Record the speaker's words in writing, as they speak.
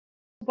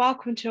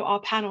welcome to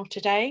our panel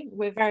today.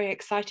 We're very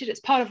excited.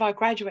 It's part of our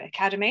graduate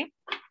academy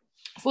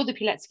for the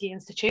Pileckiego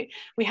Institute.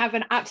 We have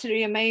an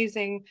absolutely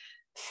amazing,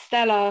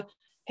 stellar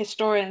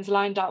historians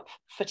lined up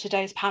for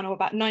today's panel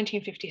about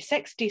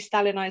 1956,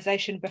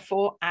 de-stalinization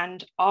before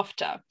and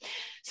after.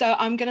 So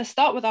I'm going to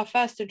start with our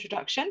first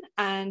introduction,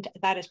 and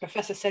that is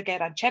Professor Sergey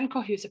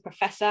Radchenko, who's a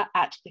professor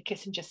at the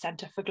Kissinger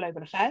Center for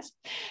Global Affairs,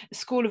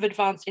 School of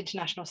Advanced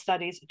International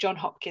Studies, Johns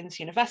Hopkins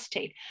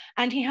University.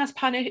 And he has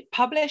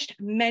published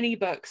many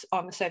books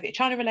on the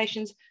Soviet-China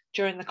relations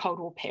during the Cold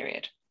War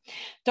period.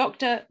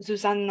 Dr.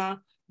 Zsuzsanna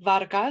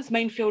Varga's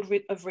main field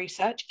of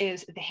research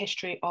is the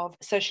history of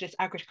socialist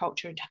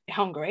agriculture in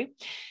Hungary.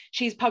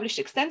 She's published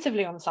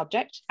extensively on the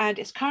subject and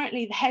is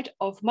currently the head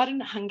of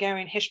Modern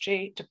Hungarian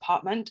History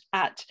Department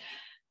at,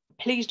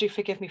 please do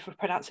forgive me for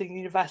pronouncing the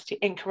university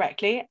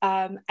incorrectly,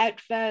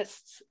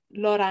 Eötvös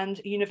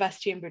Loránd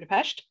University in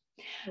Budapest.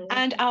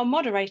 And our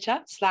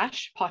moderator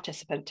 /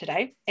 participant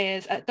today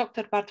is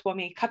Dr.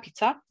 Bartłomiej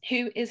Kapica,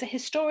 who is a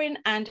historian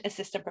and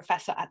assistant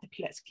professor at the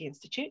Pileckiego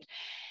Institute.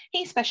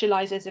 He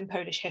specializes in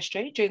Polish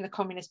history during the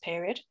communist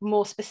period,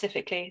 more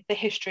specifically the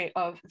history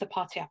of the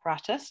party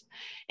apparatus.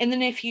 In the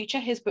near future,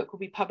 his book will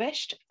be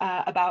published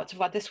about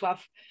Władysław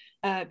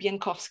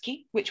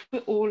Bieńkowski, which we're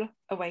all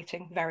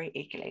awaiting very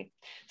eagerly.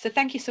 So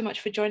thank you so much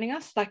for joining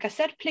us. Like I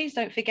said, please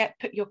don't forget,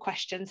 put your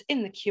questions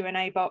in the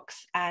Q&A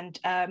box, and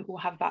we'll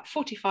have about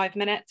 45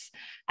 minutes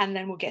and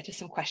then we'll get to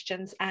some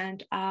questions.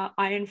 And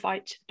I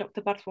invite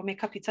Dr. Bartłomiej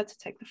Kapica to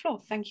take the floor.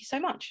 Thank you so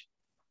much.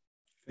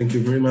 Thank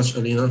you very much,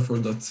 Alina, for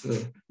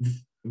that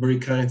very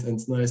kind and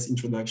nice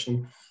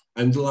introduction.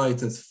 I'm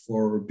delighted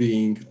for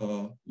being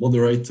a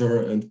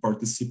moderator and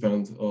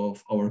participant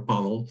of our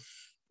panel.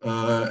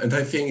 And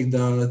I think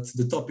that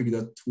the topic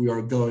that we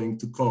are going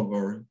to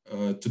cover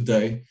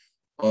today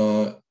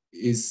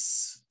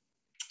is,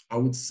 I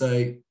would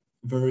say,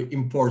 very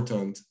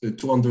important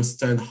to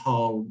understand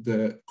how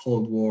the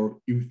Cold War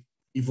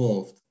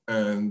evolved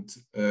and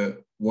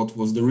what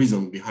was the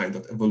reason behind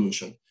that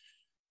evolution.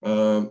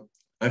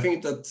 I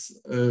think that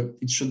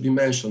it should be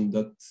mentioned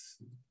that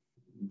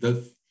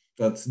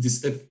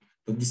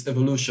this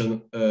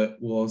evolution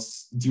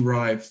was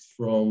derived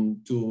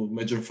from two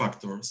major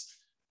factors.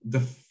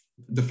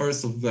 The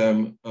first of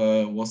them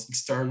was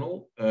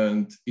external,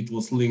 and it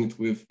was linked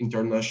with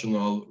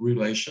international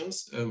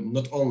relations,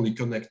 not only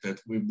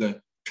connected with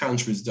the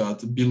countries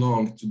that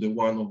belonged to the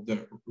one of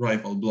the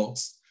rival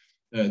blocs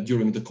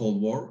during the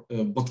Cold War,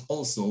 but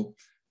also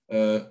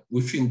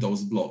within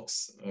those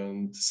blocs.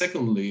 And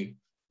secondly,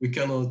 we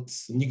cannot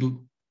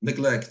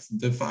neglect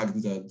the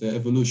fact that the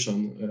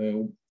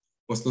evolution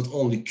was not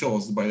only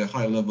caused by the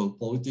high-level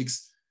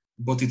politics,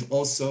 but it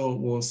also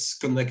was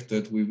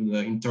connected with the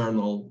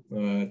internal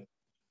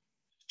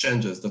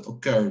changes that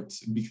occurred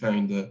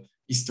behind the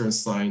eastern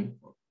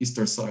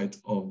side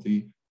of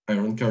the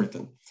Iron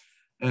Curtain.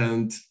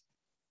 And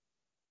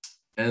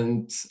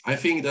I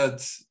think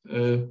that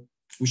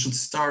we should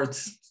start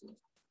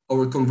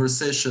our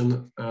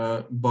conversation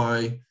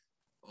by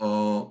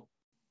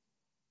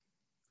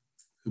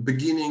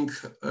beginning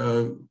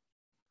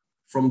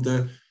from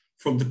the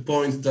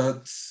point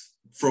that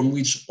from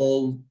which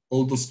all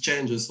those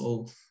changes,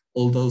 all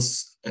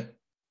those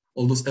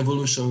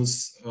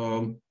evolutions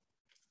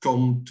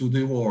come to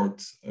the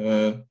world.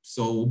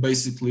 So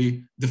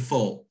basically, the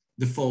fall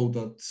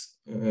that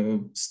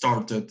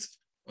started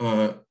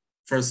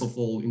first of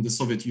all in the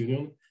Soviet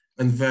Union,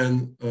 and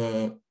then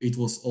it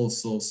was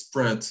also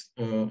spread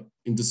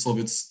in the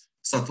Soviet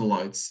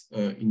satellites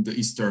in the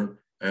Eastern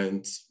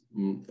and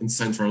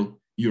Central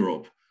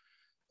Europe.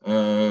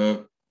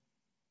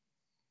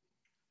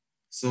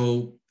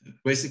 So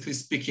basically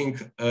speaking,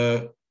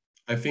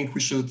 I think we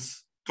should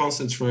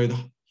concentrate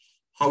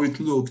how it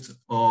looked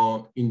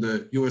in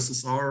the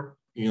USSR,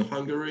 in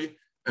Hungary,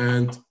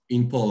 and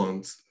in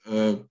Poland.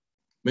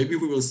 Maybe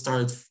we will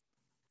start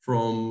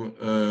from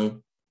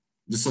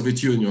the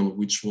Soviet Union,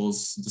 which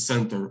was the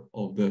center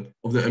of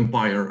the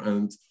empire,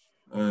 and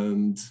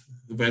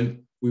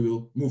then we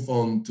will move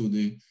on to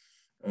the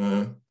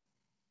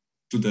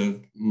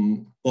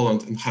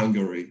Poland and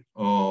Hungary.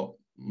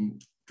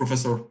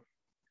 Professor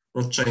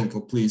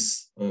Radchenko,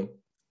 please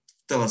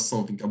tell us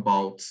something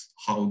about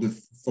how the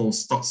fall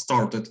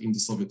started in the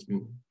Soviet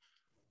Union.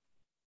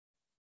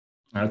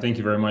 Thank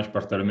you very much,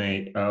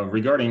 Bartłomiej.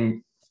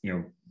 Regarding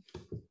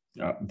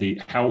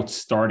how it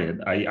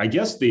started, I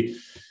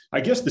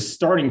guess the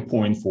starting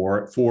point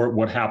for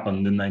what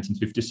happened in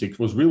 1956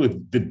 was really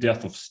the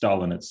death of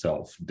Stalin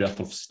itself. Death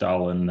of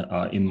Stalin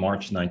in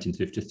March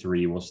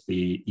 1953 was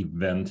the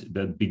event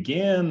that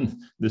began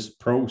this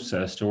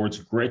process towards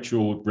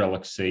gradual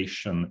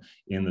relaxation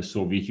in the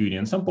Soviet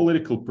Union. Some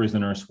political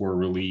prisoners were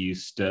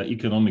released,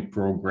 economic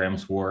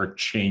programs were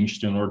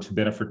changed in order to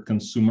benefit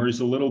consumers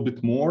a little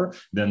bit more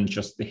than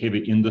just the heavy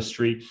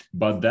industry,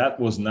 but that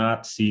was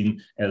not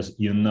seen as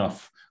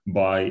enough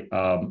by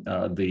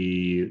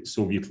the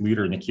Soviet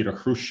leader Nikita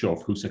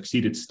Khrushchev, who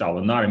succeeded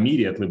Stalin, not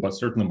immediately, but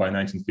certainly by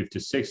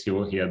 1956,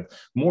 he had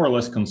more or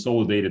less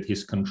consolidated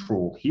his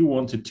control. He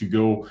wanted to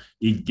go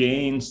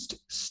against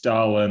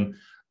Stalin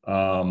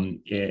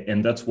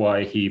And that's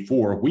why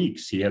for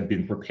weeks, he had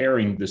been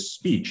preparing this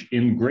speech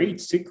in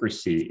great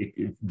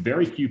secrecy.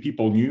 Very few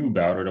people knew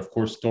about it. Of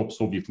course, top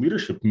Soviet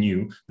leadership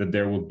knew that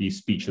there would be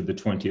speech at the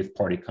 20th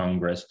Party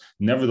Congress.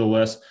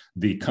 Nevertheless,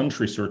 the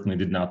country certainly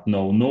did not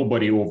know.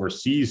 Nobody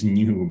overseas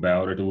knew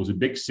about it. It was a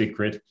big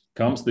secret.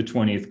 Comes the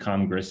 20th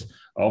Congress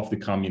of the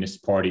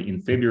Communist Party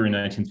in February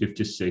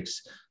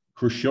 1956.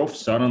 Khrushchev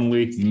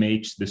suddenly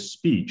makes this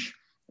speech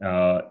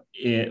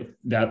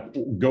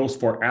that goes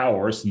for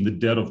hours in the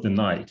dead of the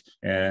night,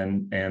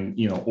 and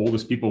all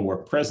these people were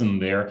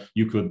present there.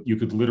 You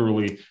could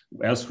literally,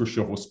 as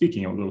Khrushchev was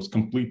speaking, there was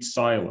complete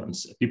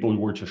silence. People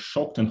were just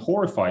shocked and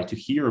horrified to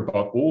hear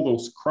about all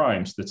those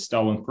crimes that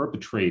Stalin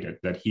perpetrated,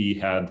 that he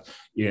had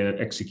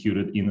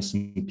executed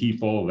innocent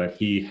people, that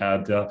he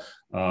had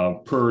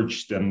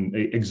purged and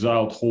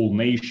exiled whole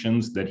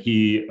nations, that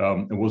he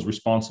was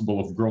responsible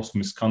of gross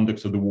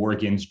misconduct of the war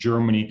against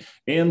Germany,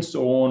 and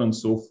so on and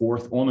so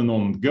forth, on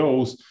it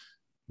goes.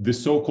 The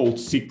so-called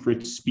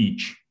secret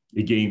speech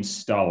against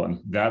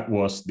Stalin, that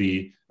was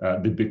the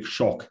big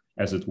shock,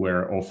 as it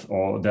were,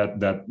 of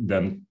that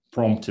then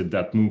prompted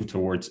that move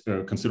towards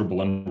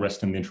considerable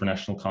unrest in the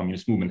international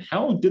communist movement.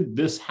 How did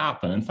this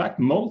happen? In fact,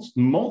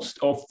 most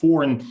of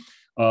foreign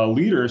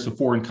leaders of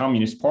foreign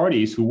communist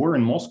parties who were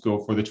in Moscow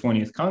for the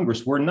 20th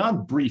Congress were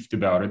not briefed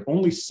about it.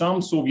 Only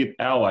some Soviet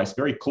allies,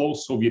 very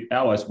close Soviet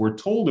allies, were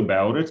told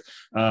about it,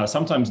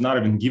 sometimes not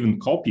even given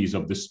copies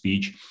of the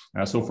speech.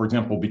 So, for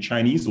example, the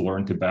Chinese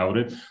learned about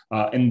it.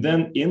 And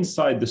then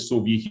inside the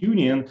Soviet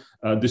Union,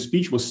 the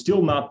speech was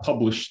still not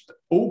published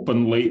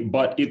openly,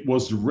 but it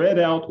was read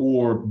out,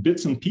 or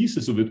bits and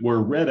pieces of it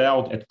were read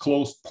out at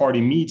closed party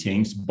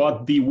meetings,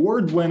 but the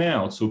word went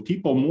out. So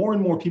more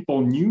and more people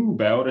knew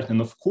about it.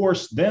 And of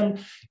course, then,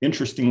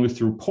 interestingly,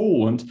 through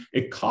Poland,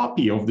 a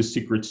copy of the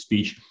secret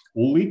speech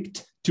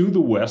leaked to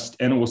the West,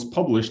 and it was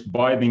published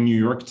by the New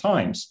York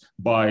Times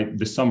by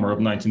the summer of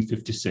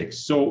 1956.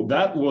 So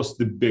that was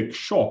the big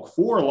shock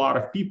for a lot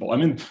of people. I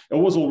mean, it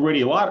was already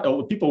a lot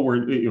of people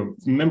were,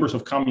 members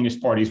of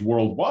communist parties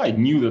worldwide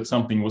knew that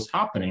something was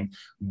happening.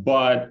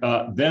 But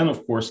then,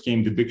 of course,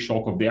 came the big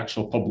shock of the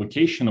actual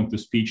publication of the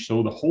speech.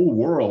 So the whole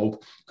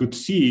world could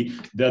see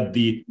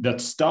that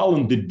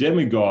Stalin, the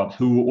demigod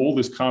who all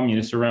these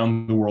communists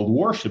around the world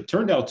worship,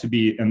 turned out to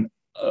be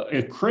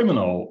a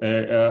criminal,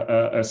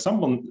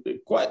 someone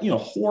quite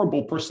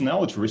horrible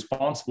personality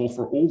responsible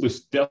for all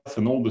this death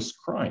and all these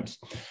crimes.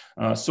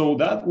 So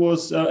that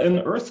was an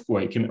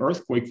earthquake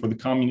for the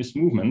communist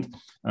movement,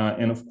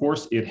 and of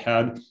course it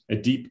had a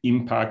deep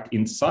impact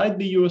inside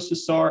the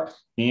USSR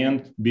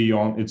and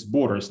beyond its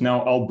borders.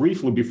 Now, I'll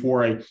briefly,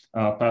 before I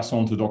pass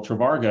on to Dr.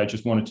 Varga, I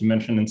just wanted to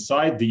mention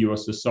inside the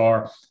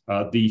USSR,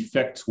 the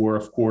effects were,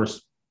 of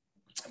course,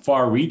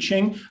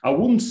 far-reaching. I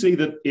wouldn't say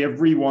that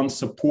everyone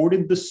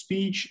supported the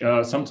speech.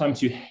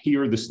 Sometimes you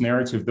hear this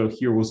narrative, though,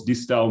 here was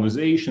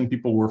de-stalinization.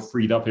 People were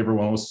freed up.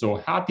 Everyone was so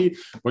happy.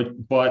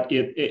 But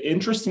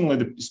interestingly,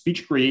 the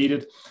speech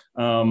created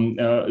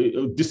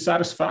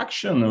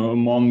dissatisfaction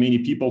among many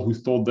people who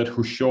thought that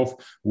Khrushchev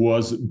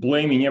was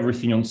blaming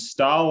everything on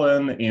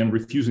Stalin and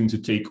refusing to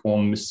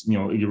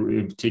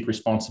take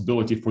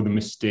responsibility for the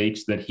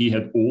mistakes that he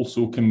had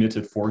also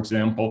committed. For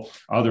example,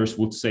 others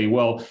would say,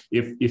 well,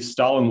 if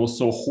Stalin was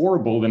so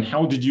horrible, then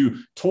how did you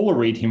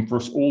tolerate him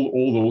for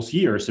all those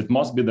years? It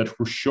must be that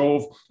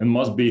Khrushchev, and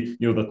must be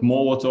that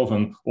Molotov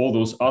and all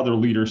those other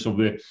leaders of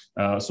the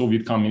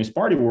Soviet Communist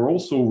Party were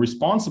also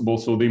responsible.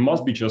 So they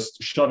must be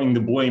just shoving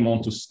the blame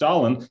onto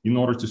Stalin in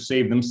order to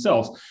save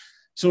themselves.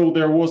 So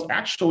there was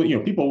actually,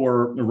 people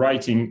were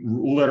writing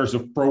letters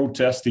of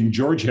protest in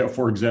Georgia,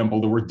 for example.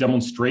 There were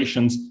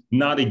demonstrations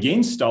not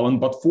against Stalin,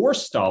 but for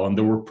Stalin.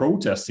 There were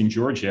protests in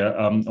Georgia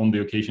on the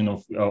occasion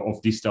of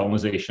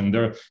de-Stalinization.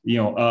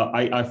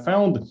 I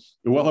found,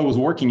 while I was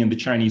working in the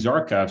Chinese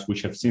archives,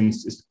 which have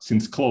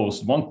since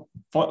closed, one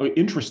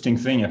interesting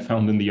thing I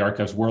found in the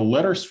archives were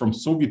letters from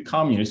Soviet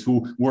communists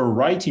who were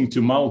writing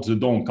to Mao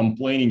Zedong,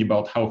 complaining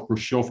about how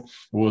Khrushchev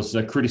was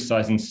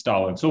criticizing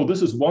Stalin. So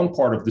this is one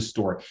part of the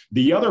story.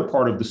 The other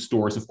part of the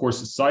story is, of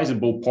course, a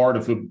sizable part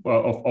of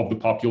the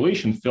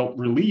population felt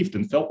relieved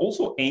and felt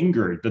also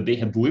angered that they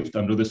had lived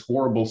under this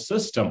horrible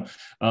system.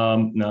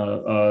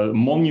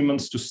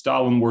 Monuments to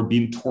Stalin were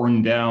being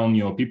torn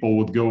down. People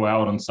would go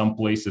out in some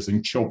places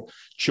and chop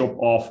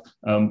off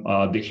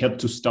the head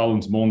to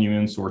Stalin's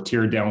monuments or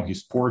tear down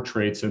his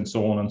portraits and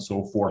so on and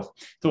so forth.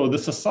 So the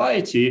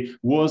society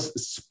was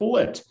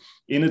split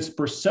in its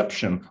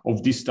perception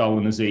of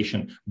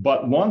de-Stalinization.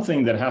 But one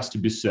thing that has to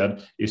be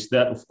said is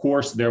that, of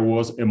course, there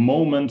was a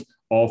moment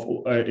of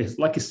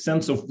like a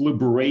sense of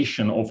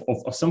liberation, of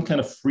some kind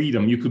of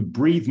freedom. You could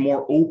breathe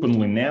more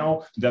openly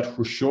now that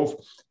Khrushchev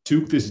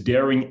took this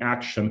daring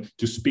action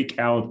to speak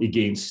out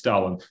against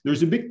Stalin.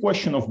 There's a big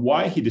question of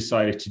why he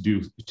decided to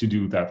do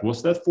that.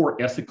 Was that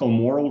for ethical,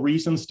 moral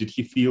reasons? Did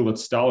he feel that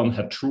Stalin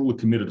had truly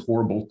committed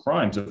horrible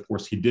crimes? Of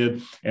course he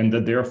did, and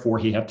that therefore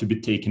he had to be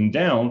taken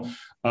down.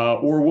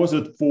 Or was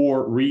it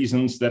for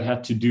reasons that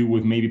had to do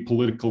with maybe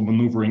political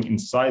maneuvering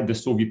inside the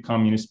Soviet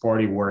Communist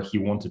Party, where he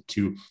wanted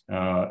to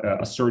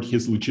assert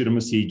his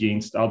legitimacy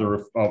against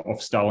other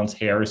of Stalin's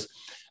heirs?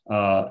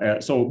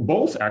 So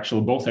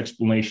both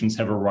explanations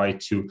have a right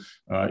to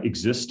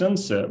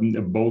existence.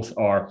 Both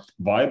are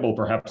viable.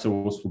 Perhaps it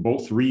was for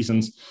both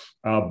reasons.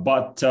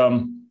 But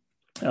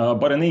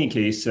in any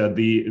case,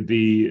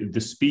 the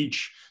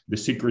speech, the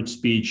secret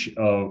speech,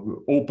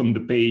 opened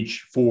the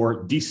page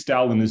for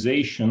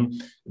de-Stalinization.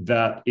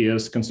 That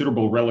is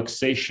considerable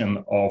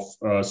relaxation of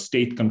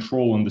state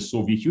control in the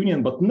Soviet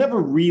Union, but it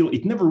never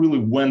really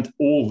went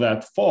all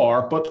that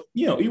far. But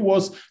it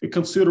was a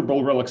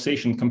considerable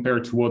relaxation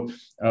compared to what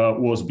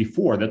was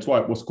before. That's why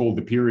it was called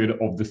the period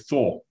of the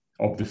thaw.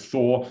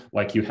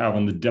 Like you have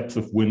in the depth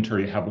of winter,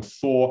 you have a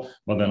thaw,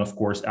 but then of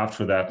course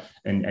after that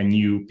a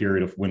new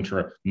period of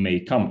winter may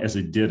come, as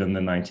it did in the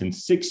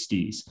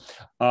 1960s.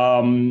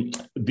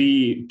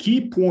 The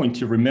key point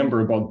to remember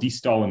about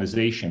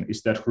de-Stalinization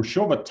is that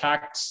Khrushchev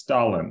attacked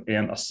Stalin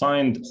and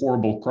assigned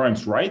horrible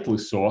crimes, rightly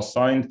so,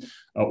 assigned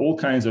all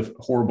kinds of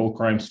horrible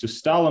crimes to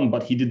Stalin,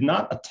 but he did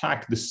not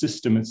attack the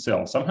system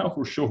itself. Somehow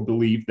Khrushchev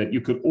believed that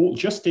you could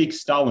just take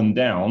Stalin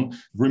down,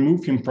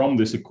 remove him from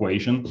this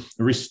equation,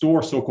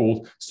 restore so-called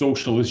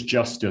socialist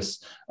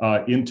justice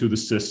into the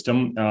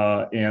system,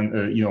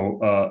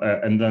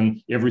 and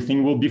then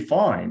everything will be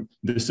fine.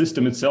 The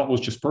system itself was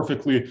just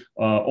perfectly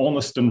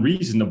honest and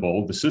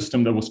reasonable. The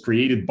system that was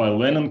created by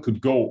Lenin could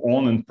go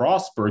on and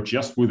prosper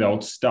just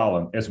without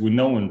Stalin. As we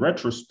know in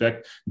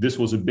retrospect, this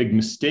was a big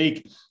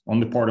mistake on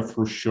the part of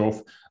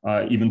Khrushchev,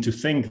 even to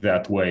think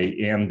that way.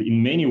 And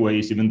in many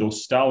ways, even though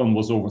Stalin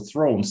was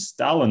overthrown,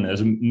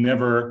 Stalinism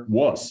never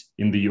was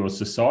in the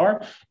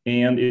USSR,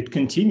 and it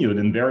continued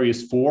in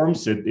various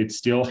forms. It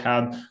still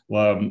had,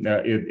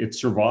 it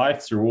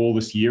survived through all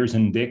these years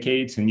and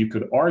decades. And you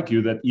could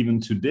argue that even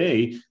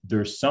today,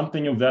 there's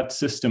something of that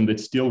system that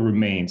still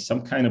remains,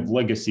 some kind of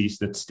legacies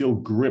that still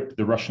grip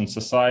the Russian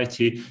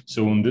society.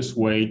 So in this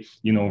way,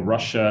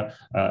 Russia,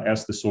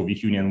 as the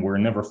Soviet Union, were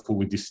never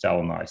fully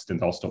de-Stalinized.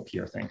 And I'll stop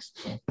here. Thanks.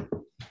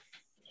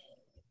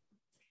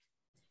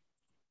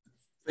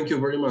 Thank you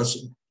very much.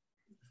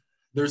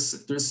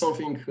 There's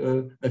something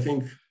I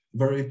think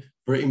very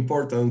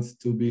important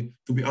to be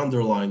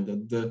underlined,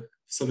 that the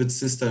Soviet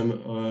system,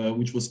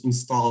 which was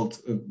installed,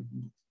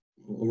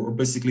 or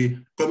basically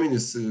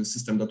communist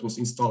system that was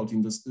installed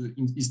in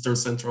Eastern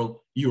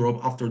Central Europe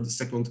after the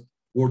Second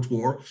World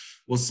War,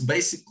 was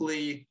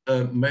basically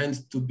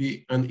meant to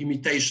be an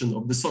imitation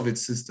of the Soviet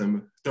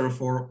system.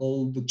 Therefore,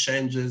 all the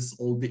changes,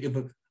 all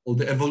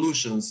the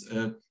evolutions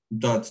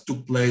that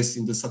took place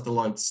in the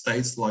satellite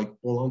states like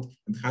Poland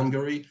and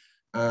Hungary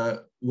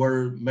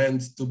were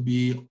meant to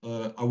be,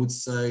 I would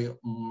say,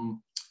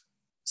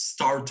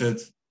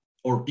 started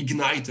or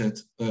ignited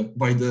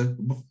by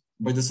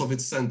the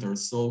Soviet center.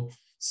 So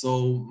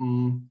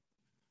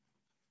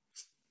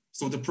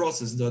the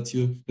process that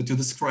you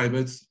describe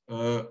it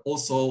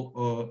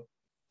also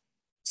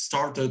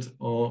started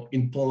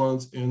in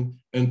Poland and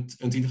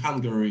in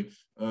Hungary.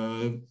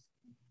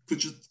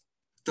 Could you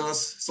tell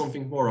us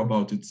something more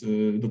about it,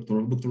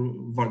 Dr.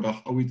 Varga,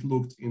 how it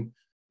looked in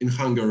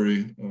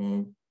Hungary?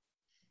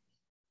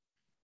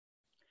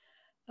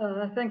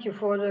 Thank you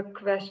for the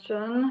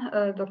question,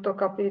 Dr.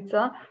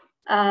 Kapica.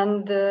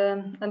 And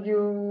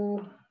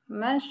you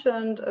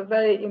mentioned a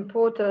very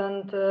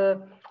important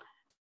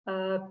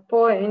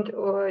point,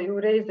 or you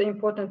raised an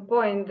important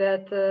point,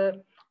 that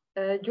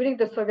during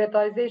the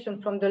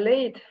Sovietization from the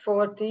late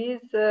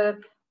 40s,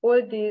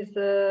 all these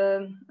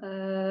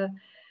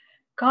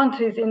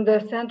countries in the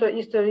Central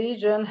Eastern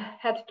region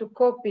had to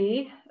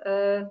copy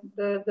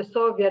the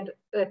Soviet,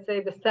 let's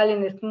say, the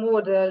Stalinist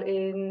model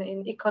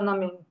in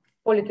economy,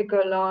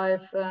 political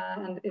life,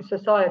 and in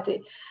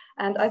society.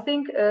 And I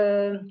think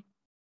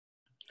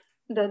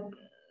that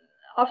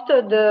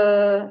after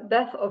the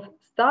death of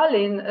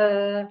Stalin,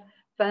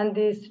 when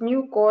these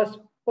new course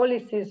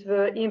policies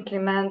were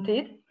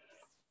implemented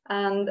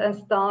and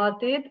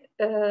started,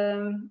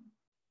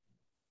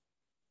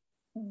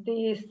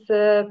 these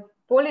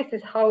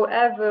policies,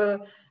 however,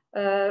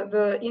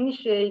 were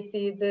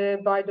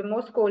initiated by the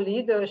Moscow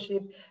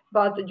leadership,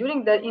 but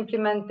during the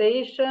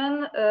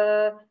implementation,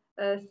 a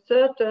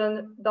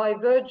certain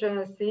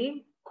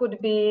divergency could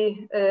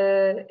be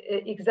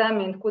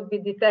examined, could be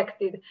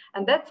detected,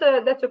 and that's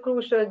a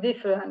crucial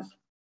difference,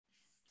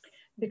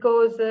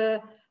 because,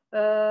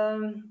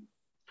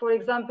 for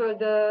example,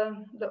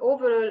 the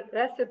overall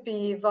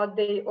recipe what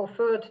they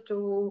offered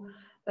to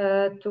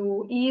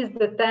ease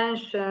the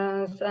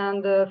tensions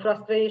and the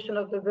frustration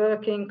of the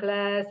working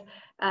class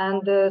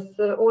and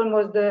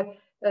almost the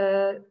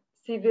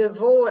civil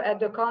war at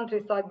the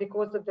countryside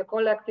because of the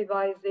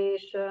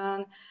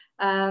collectivization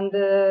and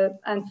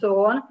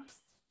so on.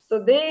 So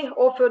they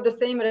offered the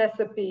same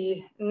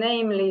recipe,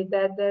 namely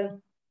that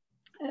the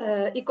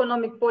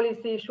economic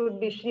policy should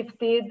be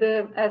shifted,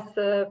 as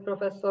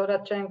Professor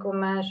Radchenko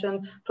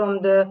mentioned,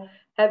 from the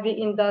heavy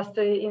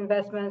industry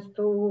investments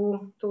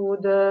to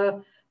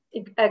the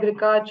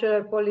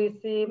agriculture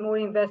policy, more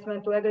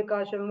investment to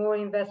agriculture, more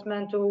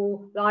investment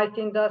to light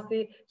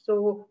industry,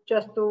 so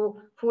just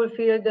to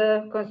fulfill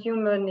the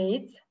consumer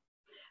needs.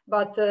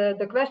 But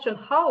the question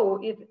how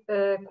it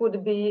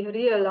could be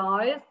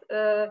realized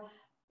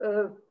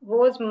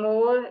was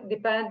more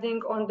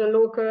depending on the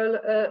local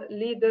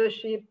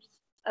leadership's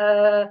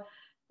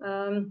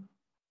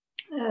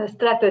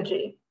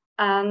strategy.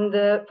 And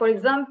for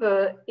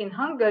example, in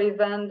Hungary,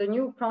 when the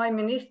new Prime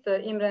Minister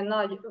Imre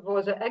Nagy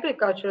was an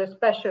agricultural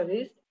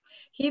specialist,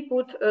 he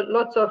put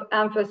lots of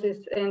emphasis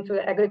into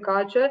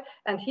agriculture,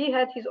 and he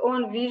had his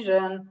own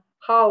vision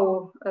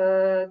how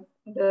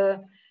the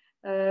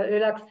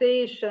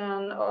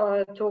relaxation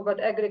toward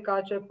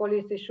agriculture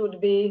policy should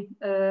be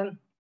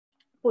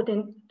put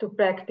into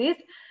practice.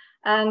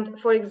 And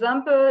for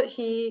example,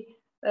 he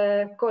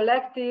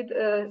collected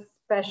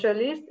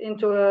specialists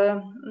into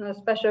a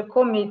special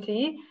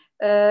committee,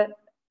 to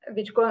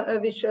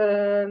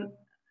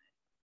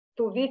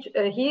which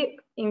he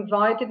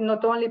invited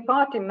not only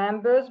party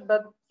members,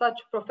 but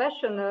such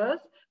professionals,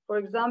 for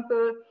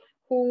example,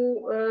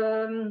 who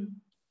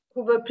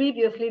were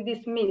previously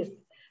dismissed.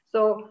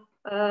 So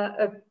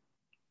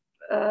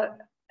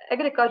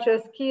agricultural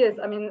skills,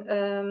 I mean,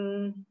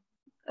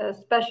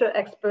 special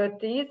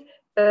expertise,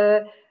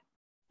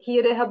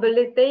 he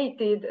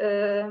rehabilitated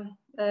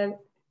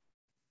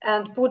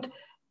and put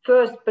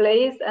first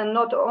place, and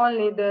not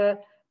only the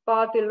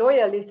party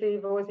loyalty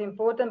was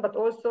important, but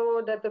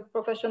also that the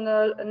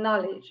professional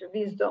knowledge,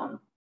 wisdom.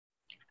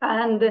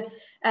 And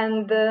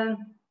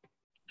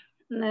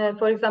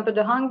for example,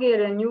 the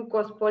Hungarian new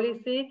cost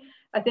policy,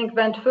 I think,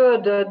 went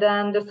further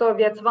than the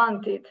Soviets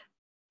wanted.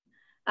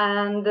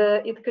 And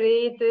it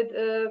created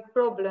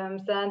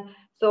problems. And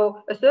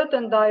so a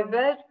certain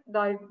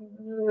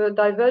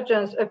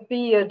divergence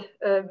appeared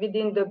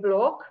within the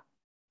bloc,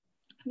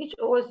 which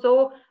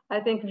also, I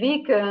think,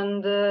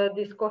 weakened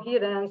this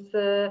coherence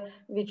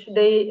which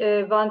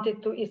they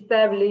wanted to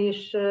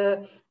establish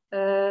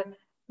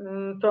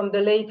from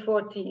the late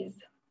 40s.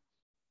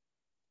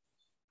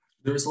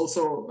 There is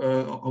also,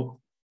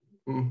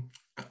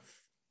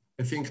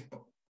 I think,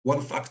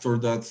 one factor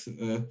that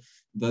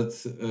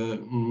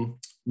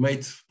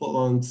made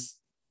Poland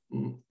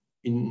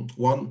in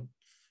one,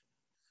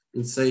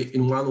 let's say,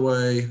 in one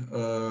way,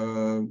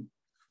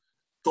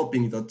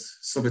 copying that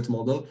Soviet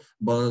model,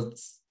 but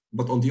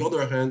on the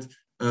other hand,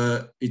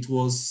 it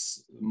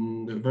was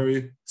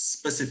very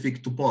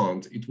specific to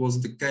Poland. It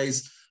was the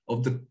case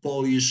of the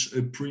Polish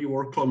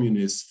pre-war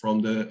communists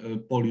from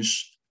the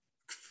Polish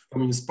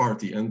Communist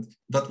Party, and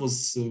that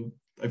was,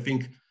 I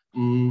think,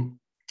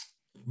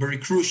 very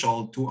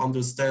crucial to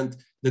understand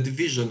the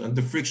division and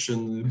the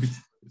friction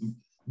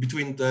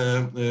between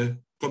the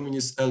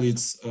communist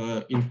elites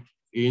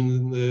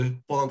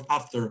in Poland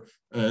after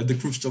the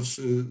Khrushchev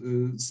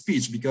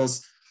speech,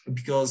 because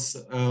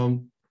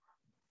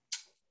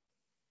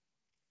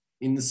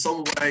in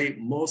some way,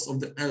 most of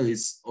the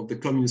elites of the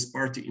Communist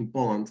Party in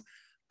Poland,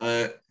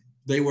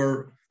 they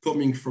were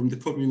coming from the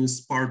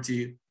Communist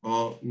Party,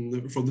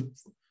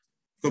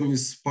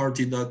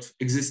 that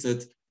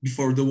existed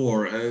before the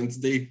war, and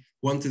they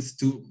wanted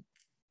to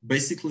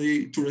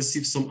basically to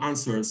receive some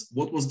answers.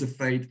 What was the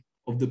fate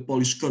of the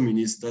Polish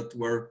communists that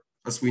were,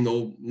 as we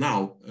know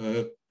now,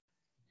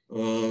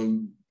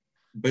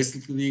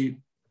 basically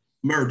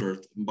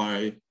murdered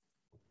by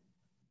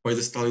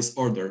the Stalinist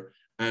order,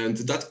 and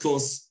that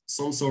caused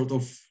some sort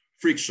of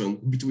friction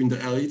between the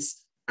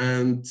elites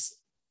and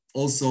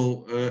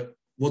also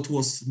what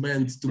was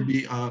meant to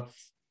be a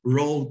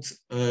road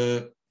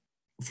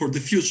for the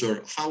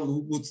future. How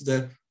would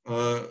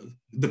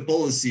the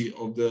policy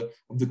of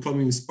the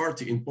Communist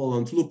Party in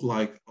Poland look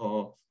like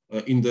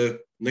in the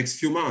next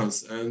few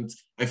months? And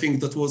I think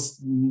that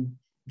was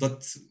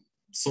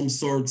some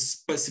sort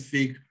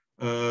specific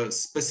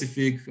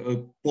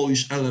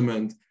Polish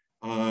element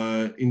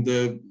in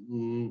the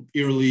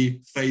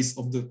early phase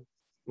of the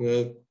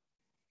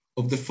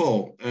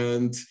fall,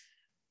 and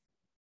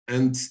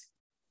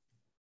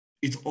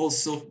it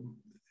also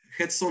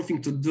had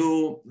something to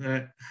do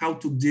how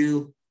to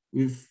deal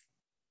with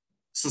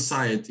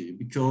society,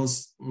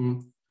 because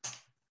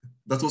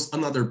that was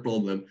another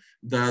problem,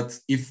 that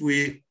if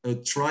we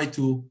try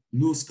to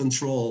lose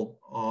control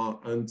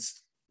and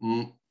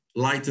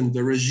lighten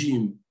the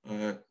regime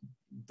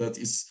that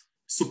is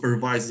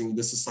supervising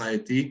the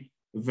society,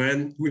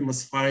 then we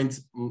must find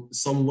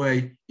some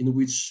way in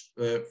which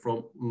that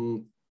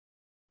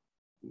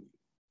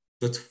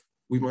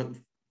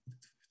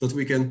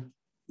we can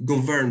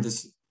govern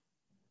this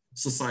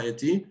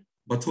society,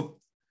 but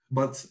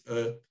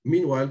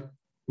meanwhile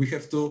we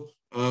have to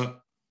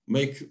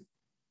make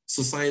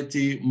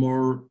society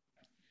more,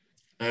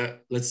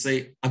 let's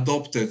say,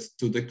 adopted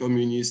to the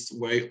communist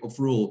way of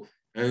rule.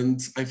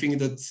 And I think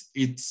that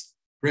it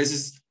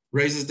raises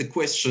the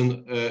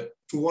question,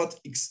 to what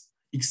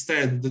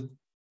extent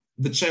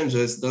the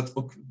changes that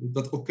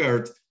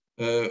occurred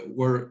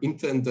were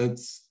intended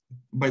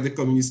by the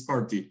Communist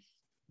Party,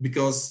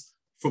 because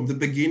from the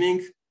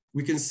beginning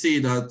we can see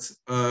that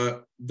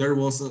there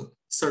was a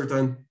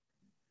certain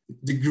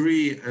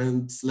degree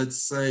and,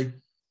 let's say,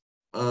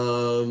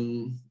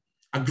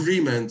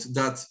 agreement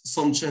that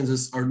some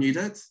changes are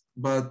needed,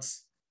 but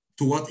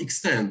to what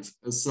extent?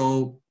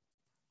 So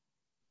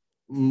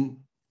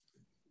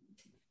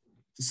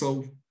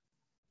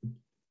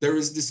there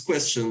is this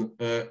question,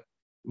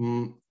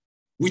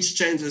 which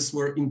changes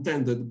were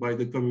intended by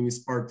the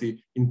Communist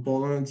Party in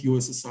Poland,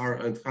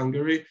 USSR, and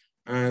Hungary,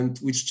 and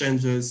which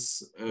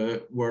changes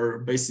were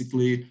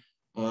basically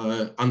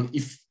an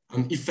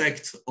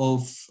effect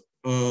of,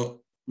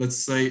 let's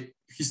say,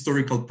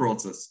 historical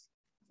process.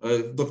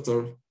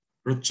 Dr.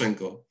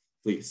 Radchenko,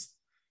 please.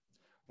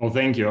 Well,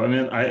 thank you. I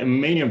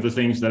mean, many of the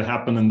things that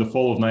happened in the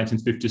fall of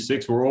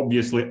 1956 were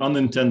obviously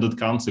unintended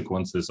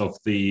consequences of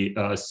the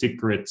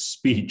secret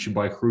speech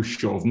by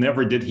Khrushchev.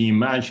 Never did he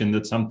imagine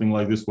that something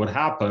like this would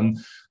happen.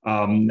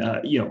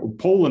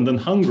 Poland and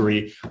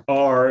Hungary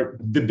are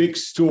the big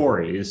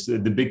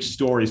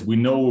stories. We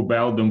know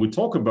about them, we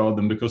talk about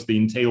them because they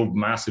entailed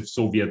massive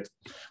Soviet,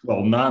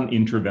 well,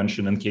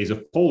 non-intervention in case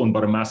of Poland,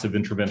 but a massive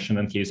intervention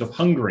in case of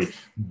Hungary.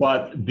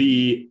 But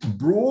the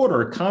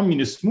broader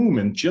communist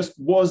movement just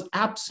was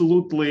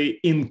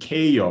absolutely in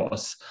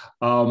chaos.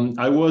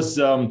 I was,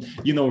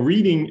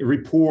 reading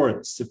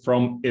reports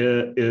from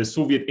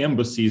Soviet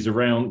embassies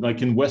around,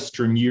 like in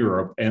Western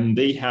Europe, and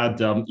they had,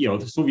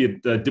 the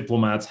Soviet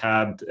diplomats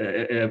had,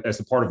 as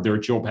a part of their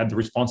job, had the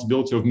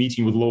responsibility of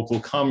meeting with local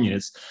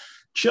communists.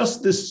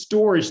 Just the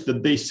stories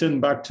that they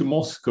send back to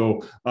Moscow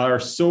are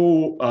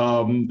so,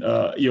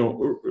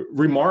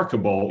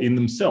 remarkable in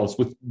themselves,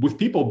 with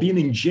people being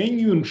in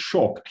genuine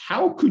shock.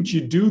 How could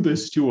you do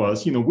this to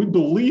us? We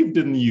believed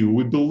in you.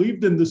 We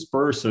believed in this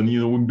person.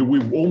 We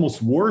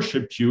almost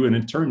worshipped you, and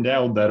it turned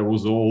out that it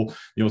was all,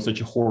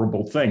 such a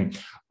horrible thing.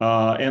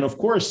 And of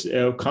course,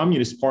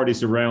 communist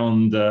parties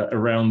around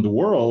the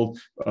world,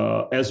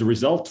 as a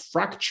result,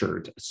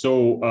 fractured.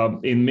 So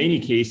in many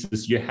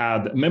cases, you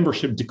had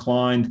membership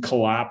declined,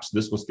 collapsed.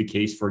 This was the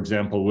case, for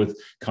example, with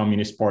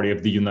Communist Party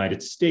of the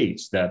United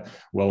States, that,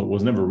 well, it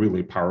was never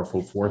really a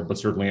powerful force, but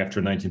certainly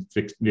after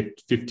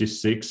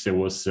 1956, it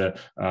was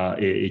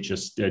it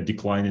just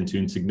declined into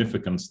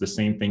insignificance. The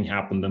same thing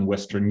happened in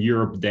Western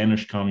Europe,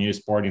 Danish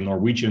Communist Party,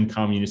 Norwegian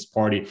Communist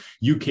Party,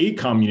 UK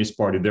Communist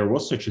Party. There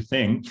was such a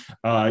thing.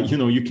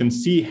 You can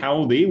see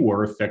how they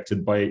were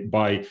affected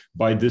by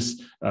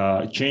this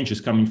changes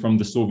coming from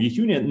the Soviet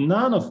Union,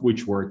 none of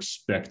which were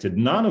expected,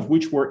 none of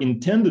which were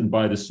intended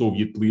by the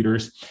Soviet leaders.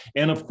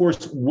 And of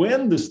course,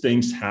 when these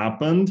things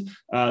happened,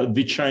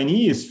 the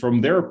Chinese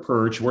from their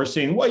perch were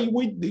saying,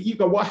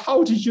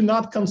 how did you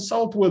not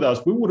consult with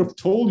us? We would have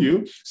told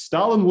you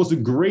Stalin was a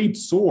great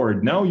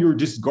sword. Now you're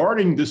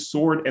discarding this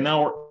sword and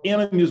our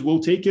enemies will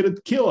take it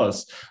and kill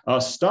us.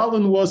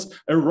 Stalin was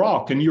a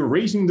rock and you're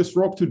raising this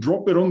rock to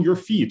drop it on your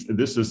feet.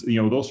 This is,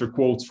 those are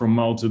quotes from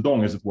Mao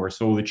Zedong, as it were.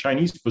 So the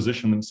Chinese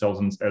position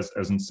themselves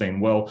as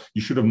insane. Well,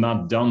 you should have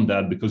not done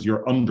that because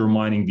you're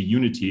undermining the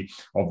unity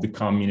of the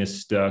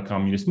communist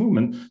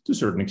movement. To a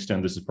certain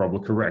extent, this is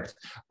probably correct.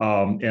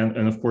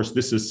 And of course,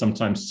 this is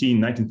sometimes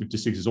seen,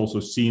 1956 is also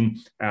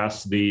seen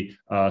as the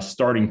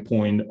starting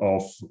point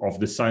of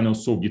the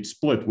Sino-Soviet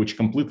split, which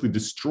completely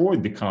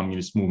destroyed the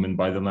communist movement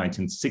by the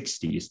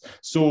 1960s.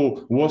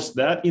 So was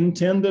that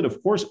intended?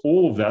 Of course,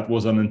 all of that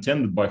was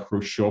unintended by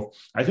Khrushchev.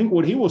 I think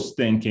what he was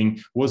thinking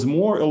was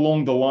more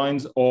along the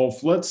lines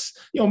of,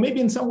 maybe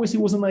in some ways he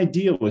was an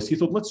idealist. He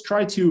thought, let's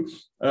try to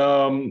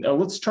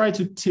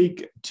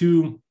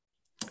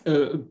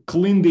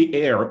clean the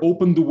air,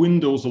 open the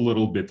windows a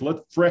little bit, let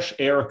fresh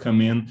air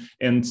come in,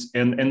 and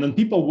then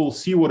people will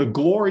see what a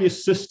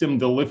glorious system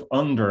they live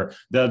under,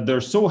 that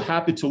they're so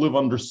happy to live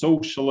under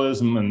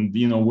socialism, and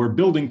we're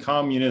building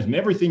communism,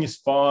 everything is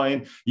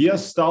fine.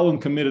 Yes, Stalin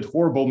committed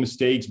horrible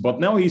mistakes, but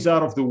now he's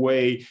out of the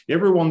way,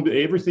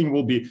 everything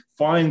will be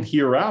fine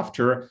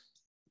hereafter.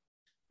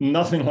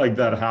 Nothing like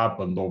that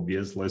happened,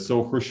 obviously.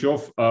 So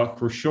Khrushchev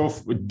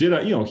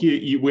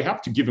did, we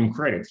have to give him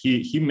credit.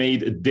 He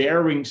made a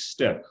daring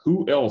step.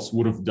 Who else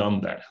would have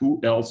done that? Who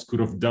else could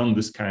have done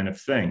this kind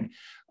of thing?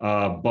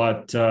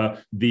 But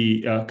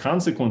the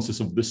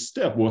consequences of this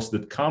step was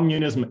that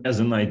communism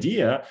as an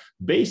idea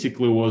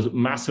basically was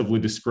massively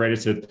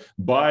discredited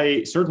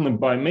certainly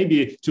by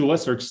maybe to a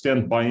lesser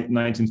extent by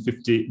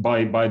 1950,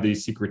 by the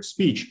secret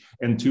speech,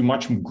 and to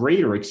much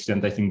greater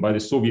extent, I think, by the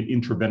Soviet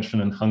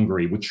intervention in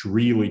Hungary, which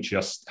really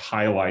just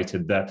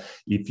highlighted that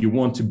if you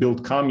want to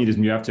build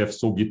communism, you have to have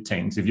Soviet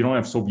tanks. If you don't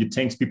have Soviet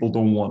tanks, people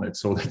don't want it.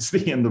 So that's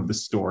the end of the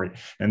story.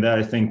 And that,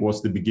 I think,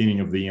 was the beginning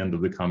of the end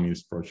of the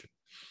communist project.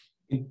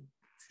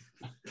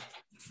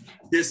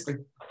 Yes,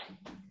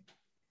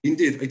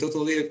 indeed, I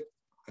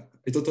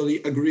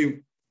totally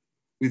agree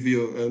with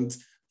you. And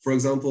for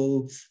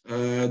example,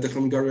 the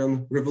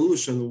Hungarian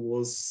Revolution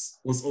was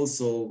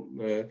also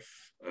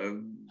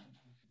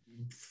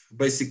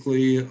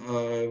basically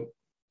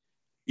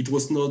it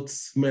was not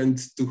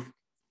meant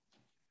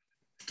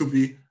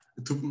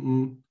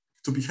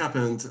to be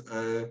happened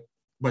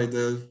by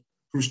the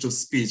Khrushchev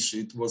speech.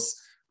 It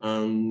was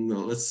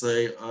let's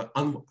say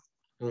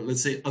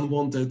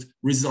unwanted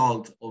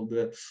result of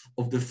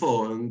the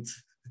fall. And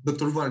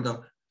Dr.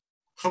 Varga,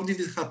 how did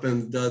it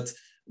happen that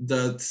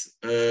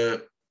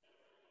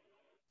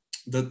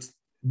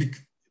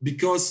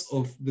because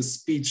of the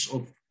speech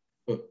of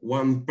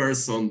one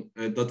person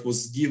that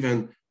was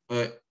given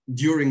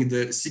during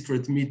the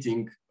secret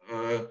meeting,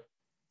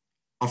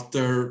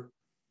 after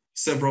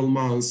several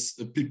months,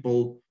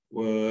 people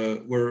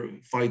were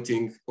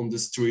fighting on the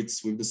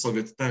streets with the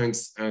Soviet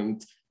tanks,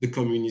 and the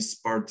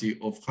Communist Party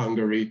of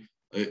Hungary,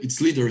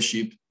 its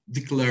leadership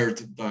declared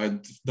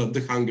that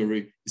the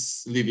Hungary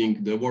is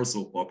leaving the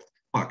Warsaw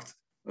Pact.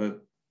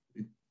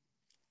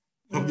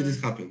 How did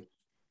it happen?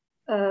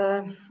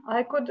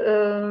 I could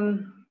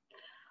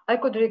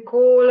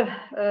recall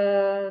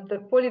the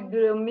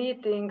Politburo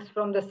meetings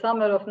from the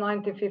summer of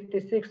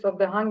 1956 of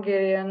the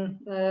Hungarian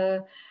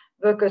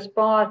Workers'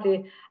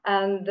 Party,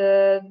 and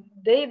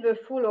they were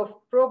full of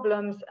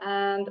problems,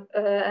 and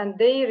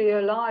they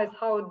realized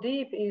how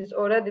deep is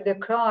already the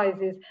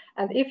crisis.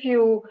 And if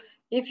you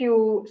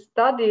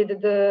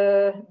studied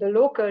the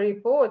local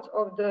reports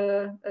of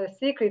the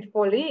secret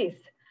police,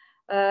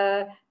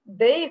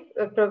 they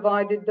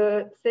provided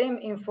the same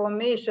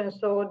information.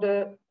 So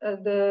the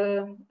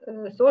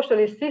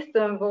socialist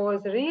system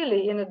was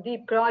really in a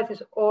deep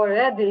crisis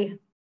already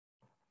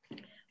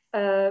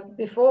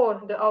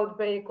before the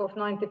outbreak of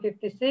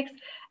 1956.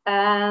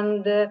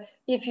 And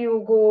if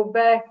you go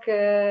back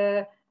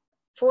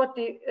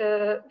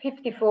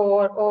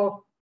 54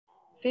 or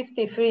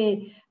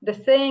 53, the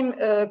same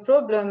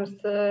problems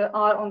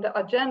are on the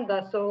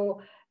agenda.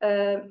 So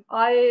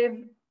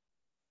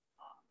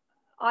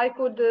I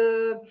could,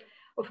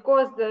 of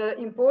course, the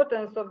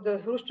importance of the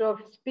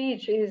Khrushchev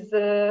speech is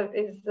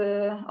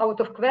out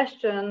of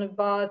question.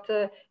 But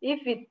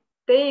if we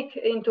take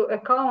into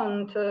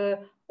account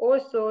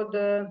also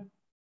the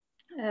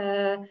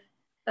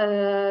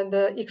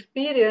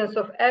experience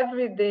of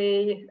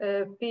everyday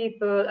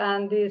people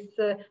and this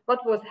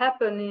what was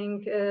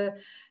happening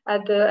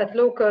at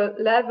local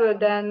level,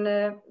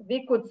 then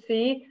we could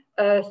see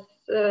a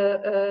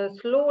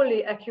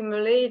slowly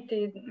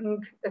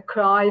accumulating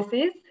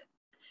crisis,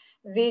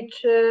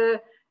 which in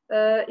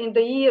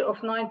the year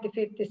of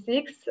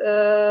 1956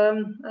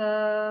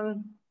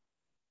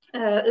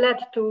 led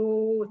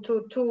to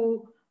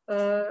two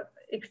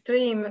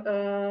extreme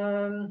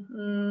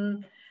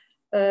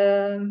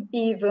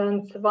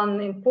events. One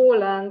in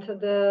Poland,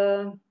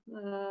 the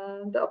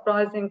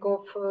uprising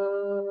of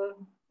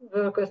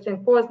workers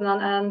in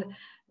Poznan, and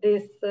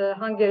this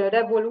Hungarian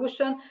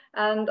Revolution.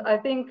 And I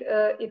think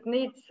it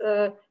needs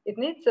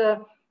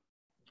a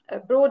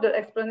broader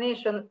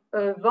explanation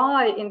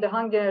why in the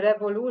Hungarian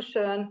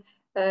Revolution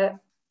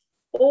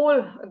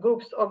all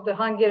groups of the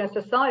Hungarian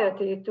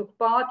society took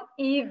part,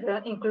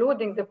 even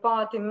including the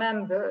party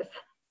members.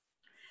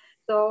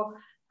 So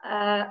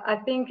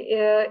I think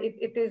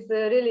it is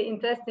really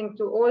interesting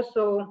to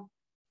also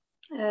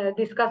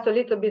discuss a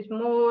little bit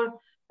more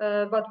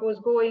what was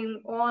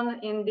going on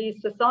in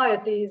these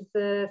societies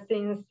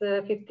since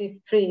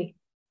 53.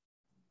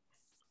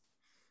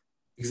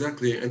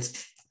 Exactly,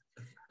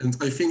 and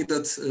I think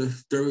that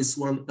there is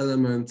one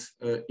element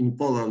in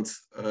Poland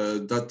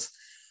that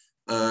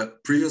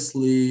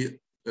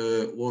previously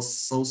was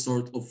some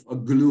sort of a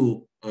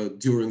glue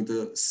during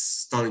the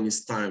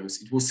Stalinist times.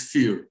 It was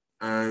fear.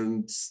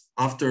 And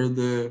after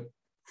the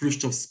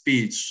Khrushchev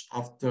speech,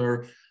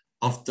 after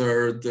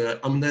the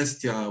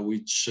amnestia,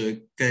 which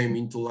came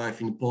into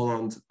life in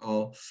Poland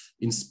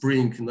in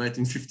spring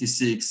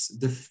 1956,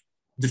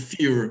 the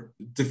fear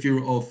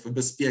of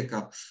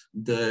bezpieka,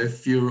 the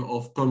fear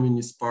of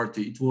Communist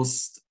Party, it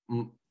was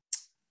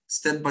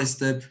step by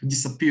step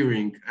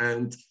disappearing.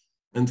 And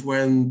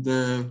when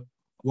the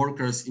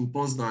workers in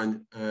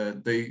Poznan,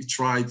 they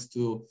tried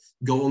to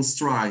go on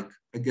strike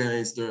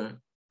against the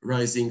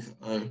rising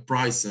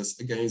prices,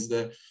 against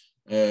the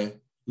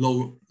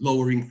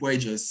lowering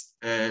wages,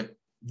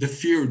 the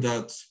fear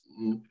that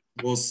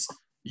was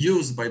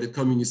used by the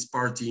Communist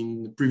Party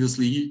in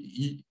previously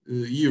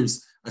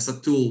years as a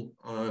tool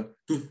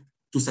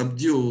to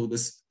subdue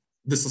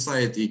the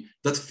society,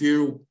 that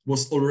fear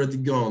was already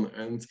gone.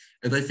 And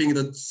I think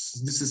that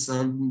this is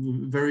a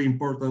very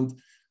important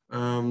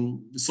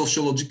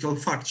sociological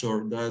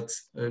factor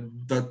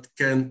that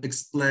can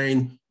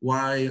explain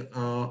why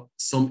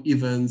some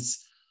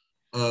events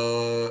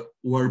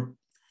were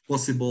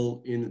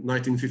possible in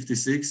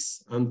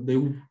 1956 and they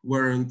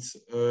weren't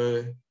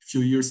a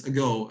few years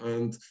ago.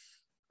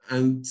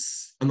 And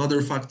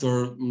another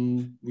factor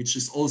which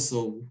is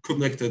also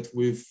connected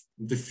with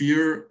the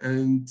fear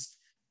and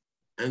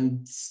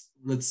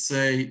let's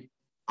say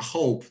a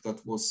hope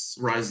that was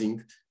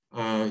rising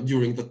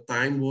during that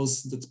time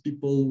was that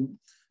people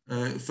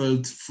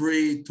felt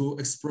free to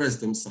express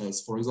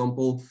themselves. For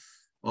example,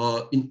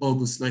 in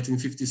August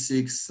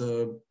 1956,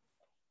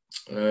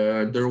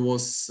 there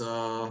was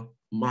a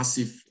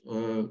massive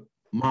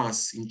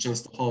mass in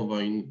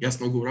Częstochowa, in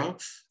Jasna Góra,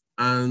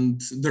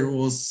 and there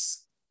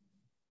was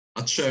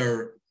a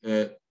chair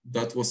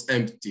that was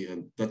empty,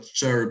 and that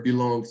chair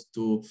belonged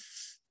to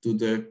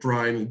the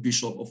Prime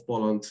Bishop of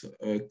Poland,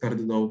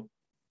 Cardinal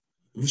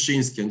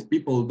Wyszyński, and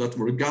people that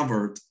were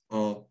gathered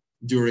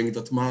during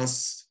that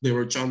mass, they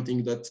were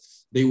chanting that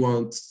they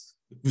want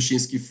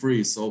Wyszyński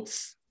free. So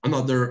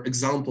another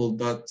example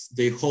that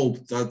they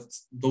hope that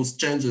those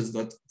changes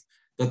that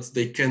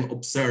they can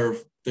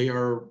observe, they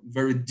are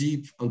very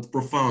deep and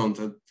profound.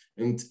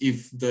 And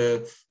if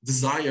the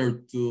desire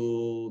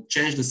to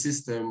change the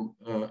system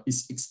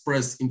is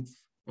expressed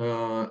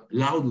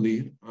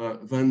loudly,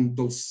 then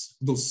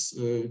those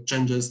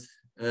changes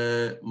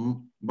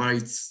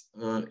might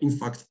in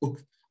fact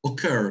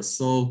occur.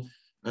 So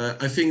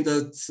I think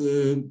that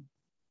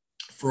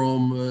from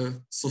a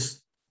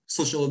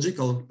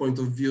sociological point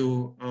of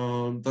view,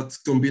 that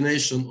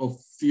combination of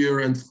fear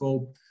and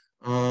hope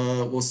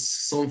was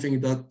something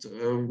that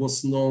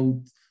was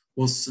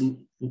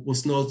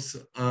not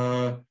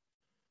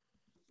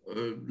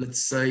let's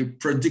say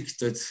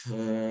predicted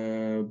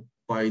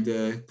by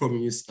the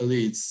communist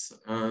elites,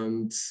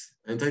 and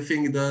I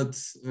think that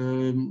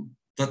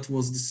that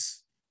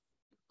was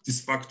this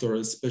factor,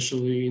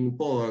 especially in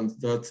Poland,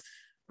 that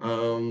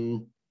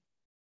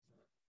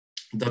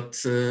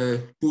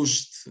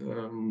pushed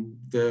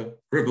the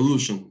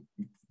revolution,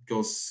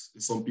 because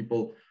some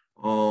people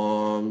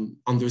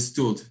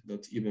understood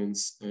that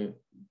events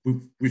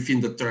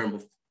within the term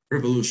of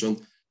revolution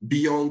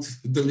beyond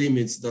the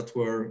limits that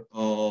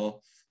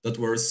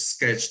were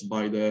sketched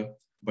by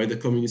the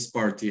Communist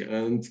Party,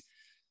 and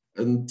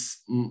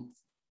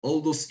all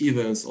those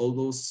events, all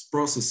those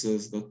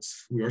processes that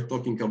we are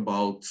talking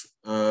about,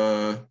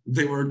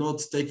 they were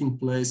not taking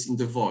place in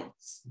the void,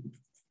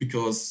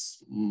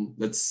 because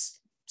let's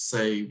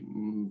say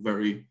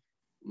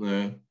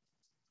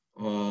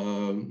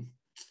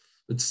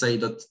let's say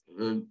that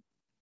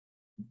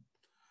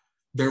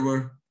there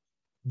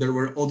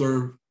were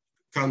other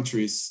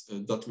countries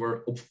that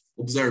were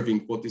observing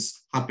what is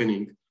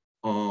happening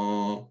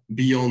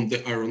beyond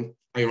the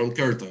Iron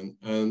Curtain,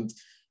 and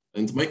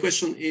my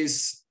question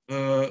is,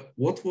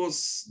 what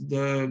was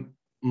the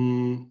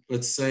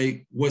let's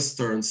say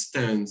Western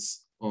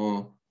stance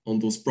on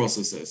those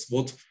processes?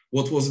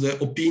 What was the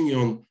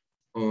opinion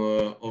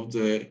of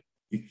the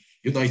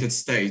United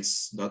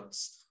States that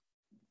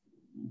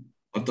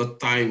at that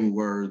time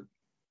were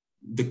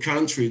the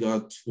country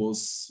that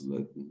was,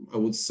 I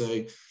would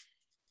say,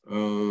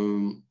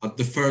 at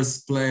the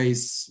first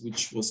place,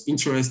 which was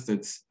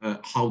interested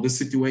how the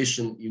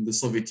situation in the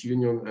Soviet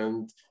Union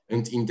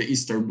and in the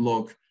Eastern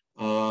Bloc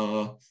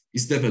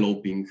is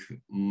developing.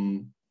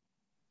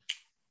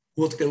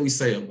 What can we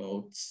say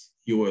about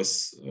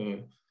US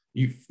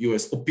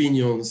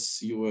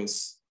opinions,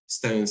 US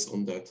stance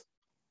on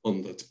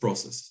that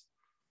process?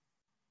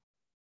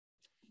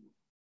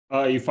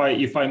 If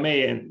I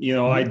may, and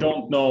I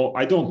don't know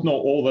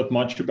all that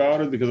much about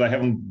it because I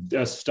haven't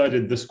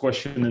studied this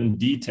question in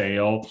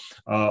detail.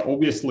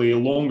 Obviously, a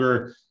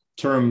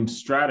longer-term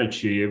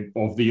strategy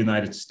of the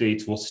United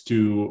States was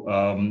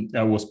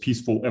was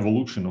peaceful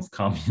evolution of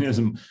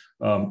communism,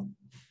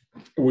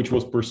 which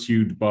was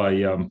pursued by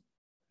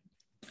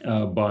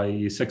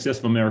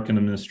successive American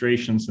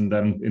administrations, and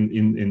then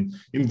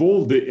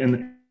involved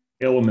in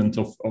element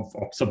of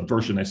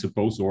subversion, I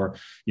suppose, or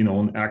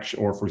an action,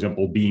 or for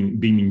example,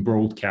 beaming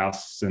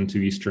broadcasts into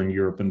Eastern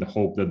Europe in the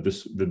hope that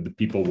the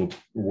people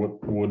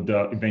would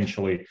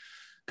eventually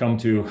come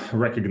to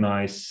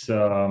recognize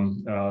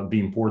the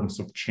importance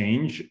of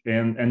change,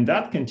 and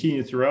that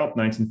continued throughout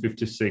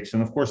 1956.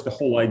 And of course, the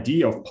whole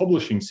idea of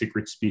publishing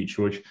secret speech,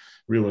 which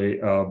really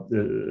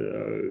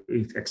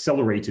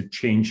accelerated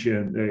change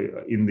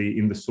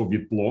in the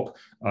Soviet bloc,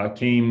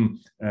 came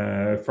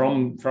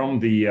from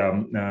the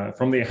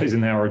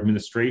Eisenhower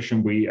administration.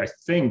 I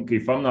think,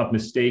 if I'm not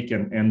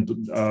mistaken, and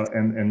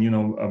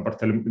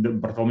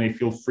Bartolomei,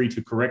 feel free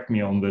to correct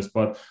me on this,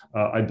 but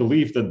I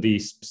believe that the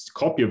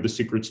copy of the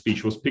secret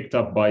speech was picked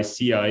up by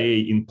CIA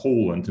in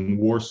Poland, in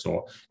Warsaw,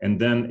 and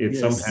then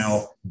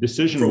somehow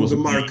decision from was the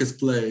made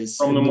marketplace.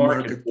 From the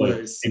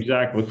marketplace,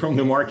 exactly, from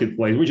the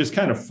marketplace, which is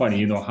kind of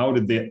funny. How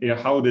did it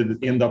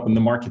end up in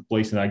the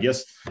marketplace? And I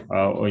guess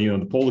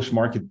the Polish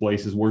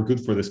marketplaces were good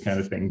for this kind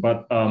of thing.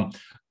 But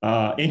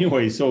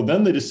anyway, so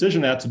then the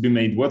decision had to be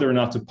made whether or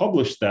not to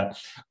publish that.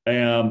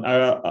 And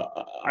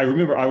I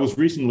remember I was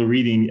recently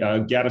reading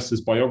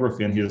Gaddis's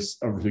biography, and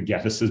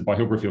Gaddis's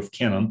biography of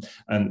Kennan,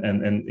 and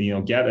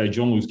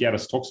John Lewis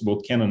Gaddis talks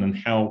about Kennan and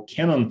how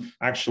Kennan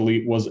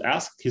actually was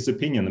asked his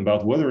opinion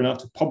about whether or not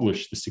to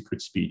publish the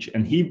secret speech,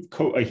 and he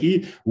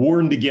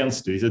warned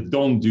against it. He said,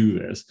 "Don't do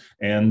this,"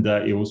 and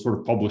it was sort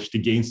of published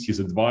against his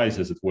advice,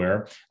 as it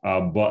were.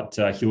 But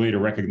he later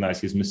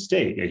recognized his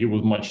mistake. He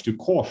was much too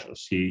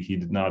cautious. He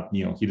did not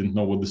he didn't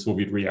know what the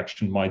Soviet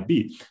reaction might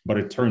be. But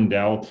it turned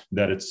out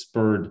that it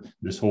spurred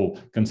this whole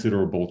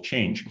considerable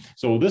change.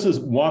 So this is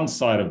one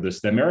side of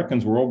this. The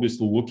Americans were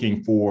obviously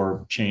looking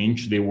for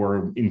change. They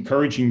were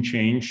encouraging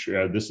change.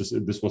 This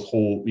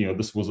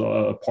was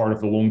a part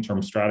of the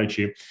long-term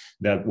strategy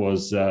that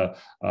was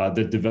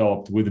that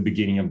developed with the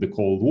beginning of the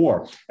Cold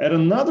War. At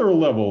another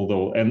level,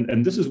 though,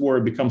 and this is where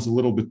it becomes a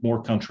little bit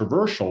more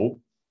controversial.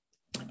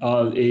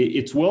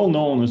 It's well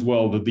known as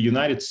well that the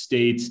United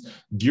States,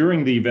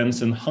 during the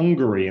events in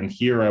Hungary, and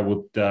here I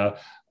would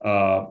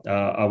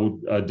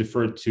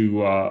defer to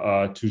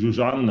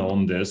Zsuzsanna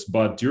on this,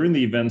 but during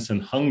the events in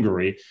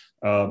Hungary,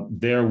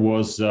 there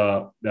was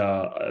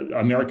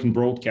American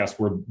broadcasts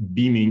were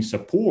beaming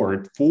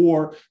support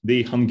for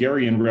the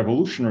Hungarian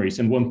revolutionaries,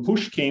 and when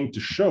push came to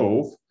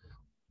shove,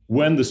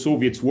 when the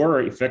Soviets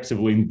were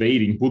effectively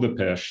invading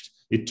Budapest,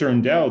 it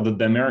turned out that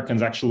the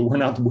Americans actually were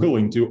not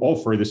willing to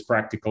offer this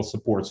practical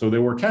support. So they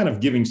were kind of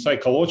giving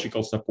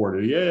psychological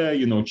support,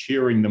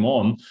 cheering them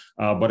on.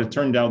 But it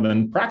turned out that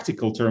in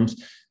practical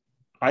terms,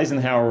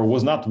 Eisenhower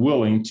was not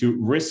willing to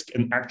risk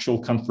an actual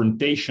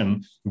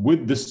confrontation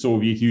with the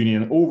Soviet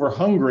Union over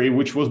Hungary,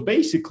 which was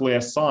basically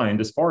assigned,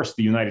 as far as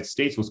the United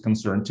States was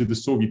concerned, to the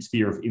Soviet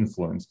sphere of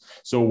influence.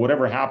 So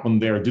whatever happened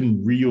there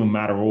didn't really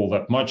matter all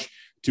that much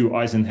to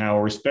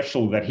Eisenhower,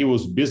 especially that he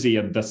was busy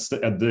at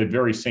the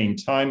very same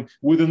time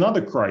with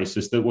another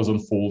crisis that was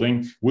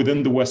unfolding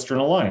within the Western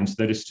Alliance.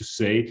 That is to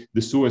say,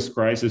 the Suez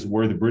Crisis,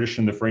 where the British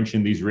and the French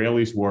and the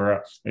Israelis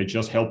were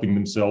just helping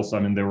themselves. I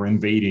mean, they were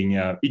invading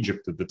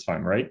Egypt at the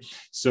time, right?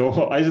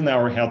 So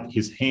Eisenhower had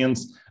his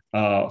hands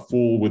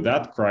full with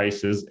that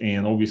crisis,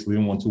 and obviously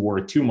didn't want to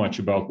worry too much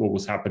about what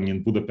was happening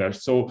in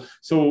Budapest. So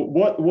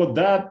what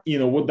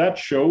that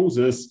shows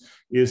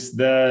is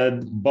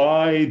that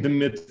by the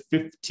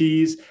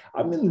mid-50s,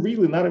 I mean,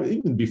 really not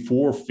even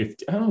before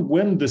 50, I don't know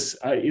when this,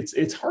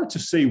 it's hard to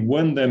say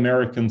when the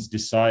Americans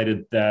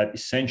decided that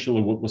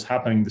essentially what was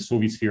happening in the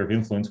Soviet sphere of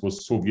influence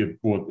was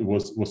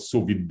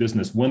Soviet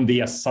business, when they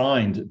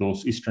assigned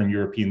those Eastern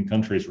European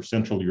countries or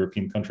Central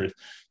European countries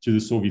to the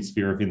Soviet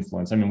sphere of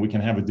influence. I mean, we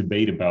can have a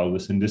debate about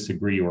this and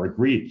disagree or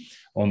agree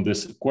on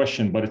this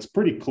question, but it's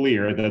pretty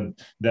clear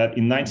that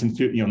in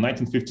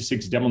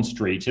 1956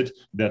 demonstrated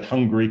that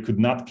Hungary could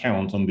not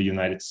count on the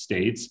United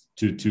States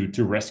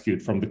to rescue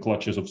it from the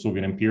clutches of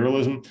Soviet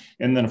imperialism.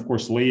 And then, of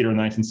course, later,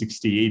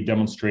 1968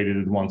 demonstrated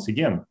it once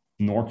again,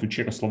 nor could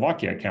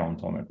Czechoslovakia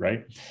count on it,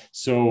 right?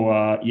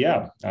 So,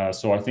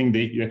 so I think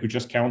they could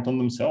just count on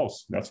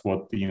themselves. That's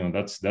what,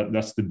 that's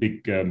the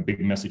big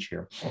message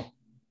here.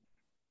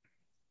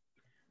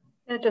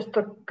 Yeah, just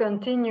to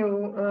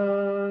continue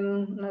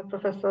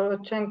Professor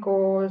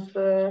Radchenko's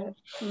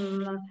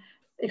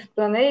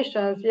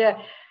explanations,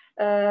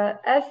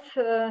 as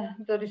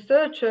the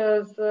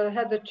researchers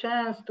had the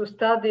chance to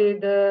study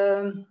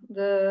the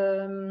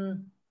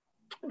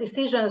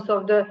decisions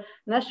of the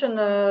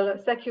National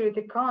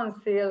Security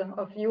Council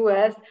of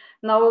US,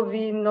 now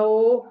we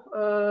know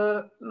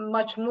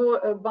much more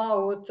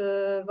about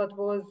what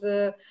was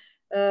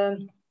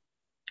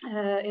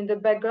in the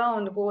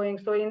background going.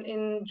 So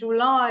in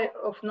July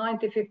of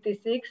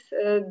 1956,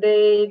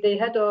 they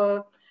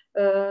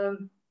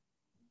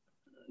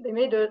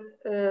made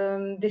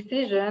a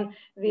decision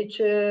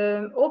which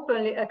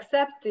openly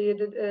accepted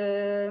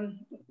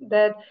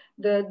that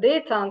the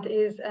détente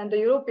is and the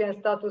European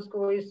status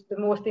quo is the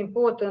most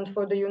important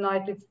for the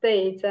United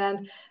States.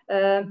 And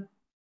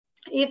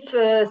if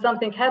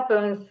something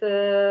happens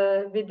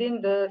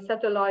within the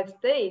satellite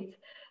states,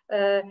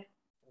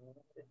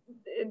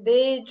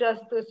 they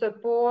just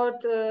support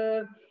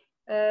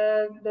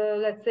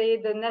let's say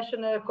the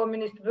national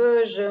communist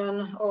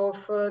version of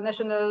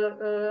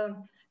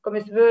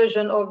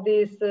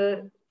this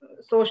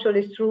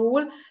socialist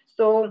rule.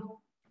 So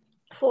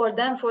for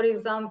them, for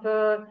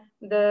example,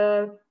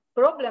 the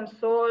problem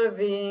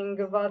solving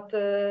what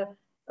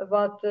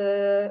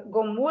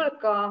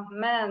Gomulka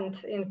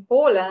meant in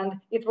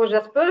Poland, it was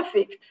just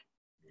perfect,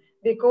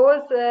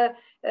 because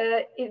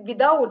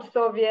without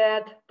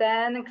Soviet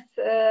tanks,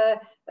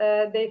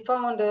 they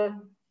found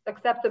an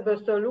acceptable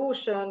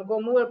solution.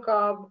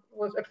 Gomulka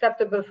was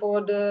acceptable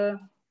for the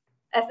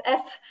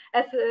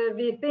as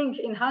we think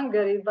in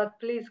Hungary, but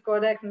please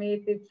correct me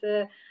if it's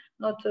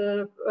not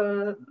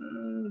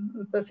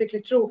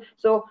perfectly true.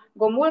 So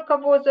Gomulka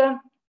was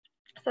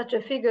such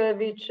a figure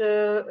which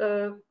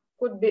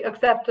could be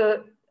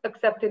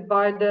accepted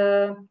by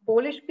the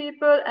Polish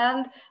people,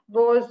 and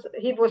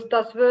he was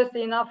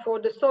trustworthy enough for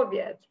the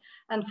Soviets.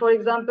 And for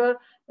example,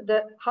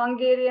 the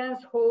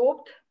Hungarians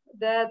hoped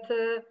that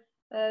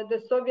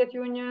the Soviet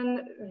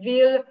Union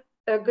will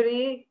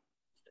agree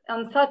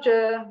on such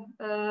a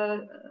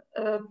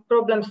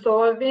problem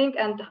solving,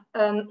 and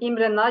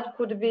Imre Nagy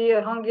could be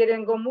a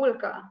Hungarian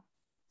Gomulka.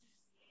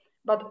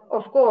 But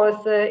of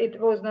course, it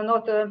was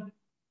not a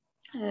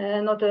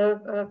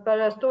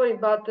parallel story.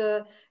 But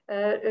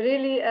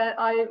really,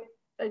 I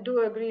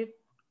do agree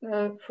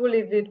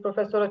fully with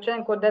Professor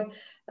Radchenko that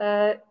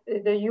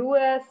the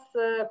US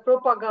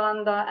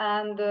propaganda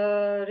and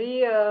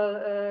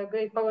real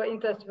great power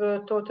interests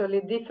were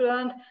totally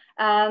different.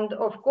 And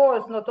of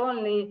course, not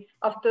only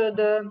after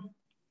the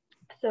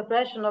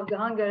suppression of the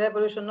Hungarian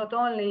Revolution, not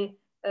only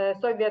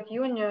Soviet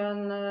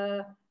Union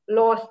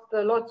lost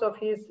lots of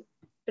his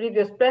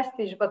previous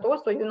prestige, but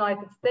also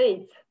United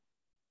States,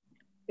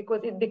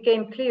 because it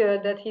became clear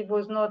that he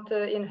was not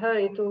in a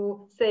hurry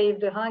to save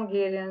the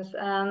Hungarians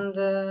and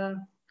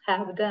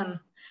have them,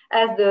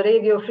 as the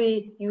Radio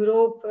Free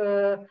Europe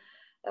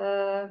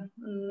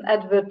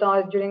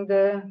advertised during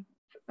the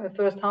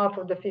first half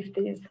of the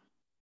 50s.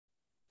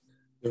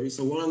 There is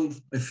one,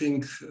 I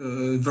think,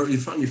 very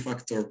funny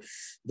factor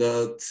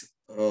that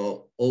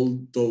all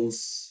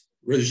those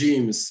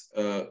regimes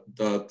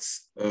that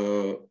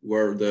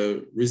were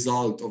the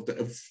result of the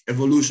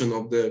evolution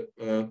of the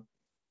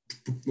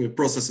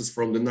processes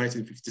from the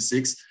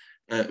 1956,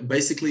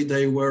 basically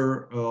they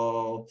were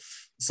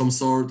some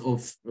sort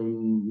of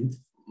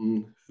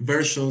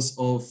versions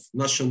of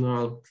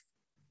national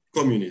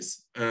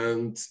communism.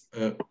 And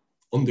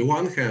on the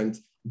one hand,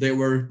 they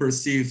were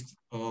perceived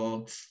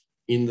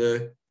in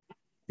the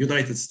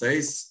United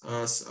States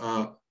as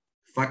a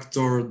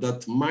factor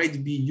that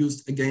might be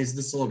used against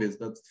the Soviets,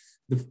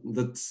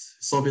 that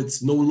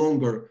Soviets no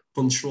longer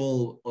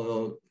control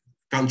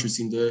countries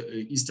in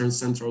the Eastern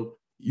Central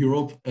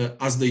Europe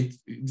as they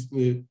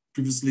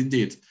previously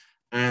did.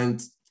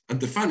 And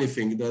the funny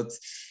thing that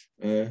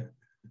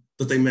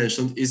I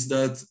mentioned is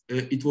that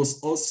it was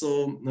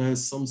also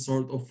some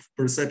sort of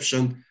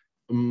perception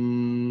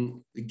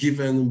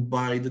given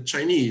by the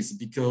Chinese,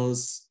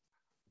 because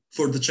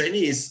for the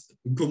Chinese,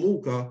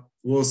 Gomułka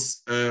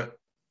was,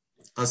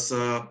 as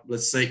a,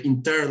 let's say,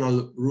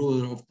 internal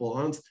ruler of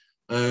Poland,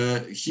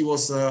 he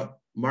was a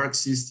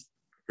Marxist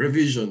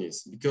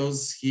revisionist,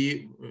 because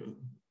he,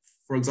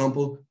 for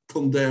example,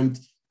 condemned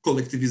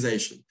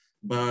collectivization.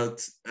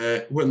 But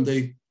when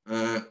they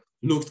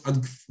looked at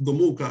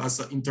Gomułka as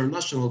an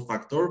international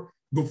factor,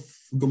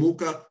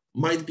 Gomułka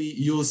might be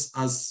used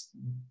as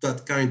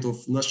that kind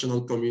of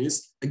national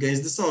communist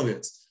against the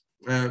Soviets.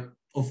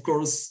 Of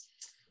course,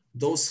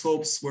 those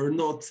hopes were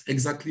not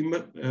exactly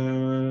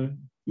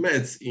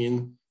met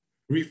in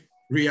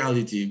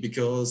reality,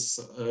 because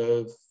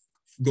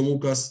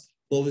Gomułka's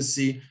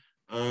policy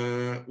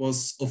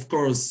was, of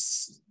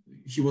course,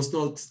 he was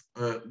not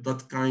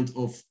that kind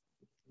of,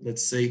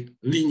 let's say,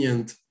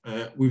 lenient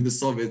with the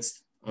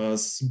Soviets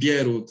as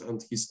Bierut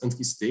and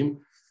his team.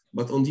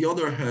 But on the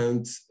other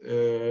hand,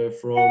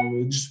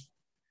 from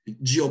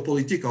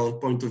geopolitical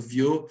point of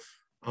view,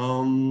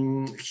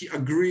 he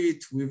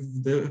agreed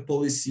with the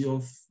policy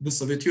of the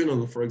Soviet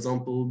Union. For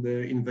example,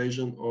 the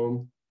invasion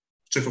on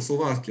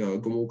Czechoslovakia.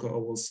 Gomułka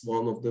was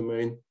one of the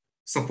main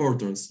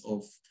supporters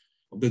of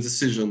the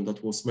decision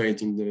that was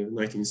made in the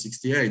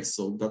 1968.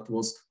 So that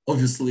was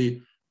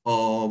obviously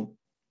a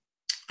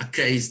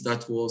case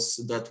that was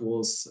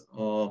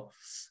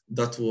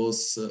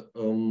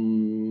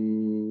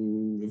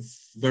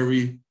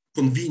very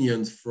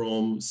convenient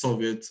from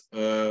Soviet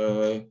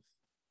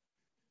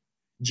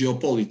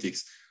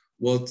geopolitics.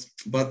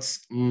 But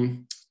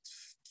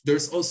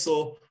there's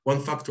also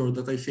one factor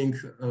that I think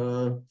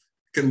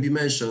can be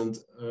mentioned.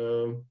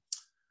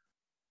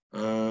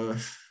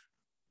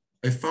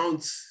 I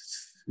found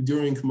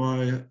during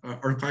my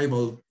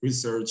archival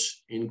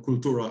research in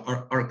Cultura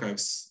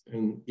archives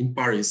in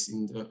Paris,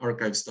 in the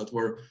archives that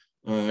were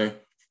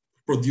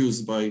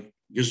produced by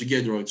Jerzy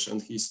Giedroyć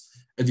and his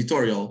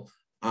editorial,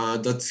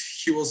 that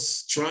he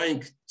was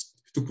trying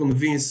to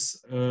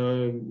convince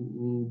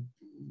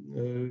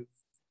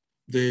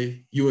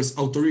the US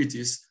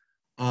authorities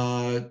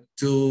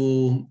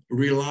to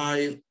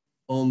rely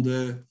on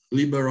the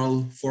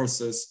liberal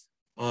forces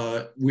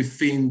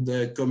within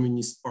the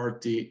Communist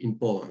Party in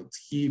Poland.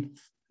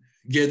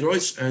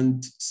 Giedroyć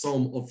and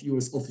some of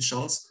US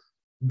officials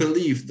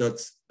believe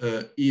that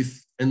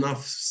if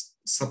enough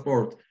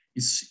support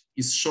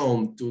is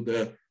shown to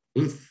the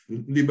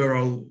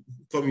liberal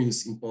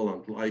communists in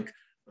Poland, like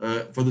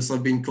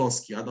Władysław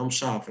Bieńkowski, Adam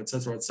Schaff,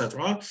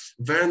 etc.,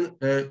 then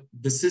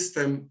the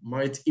system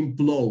might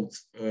implode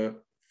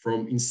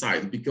from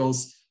inside,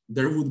 because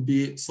there would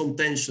be some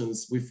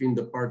tensions within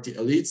the party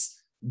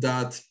elites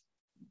that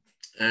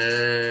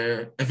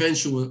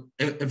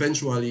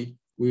eventually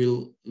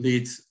will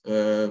lead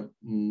to,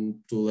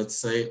 let's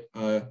say,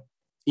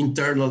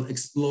 internal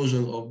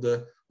explosion of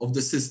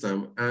the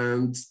system.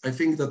 And I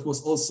think that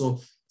was also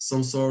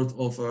some sort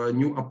of a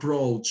new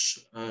approach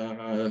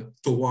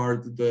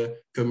toward the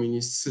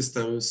communist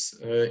systems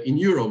in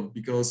Europe,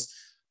 because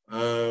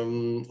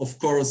of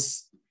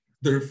course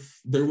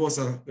there was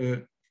a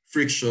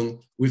friction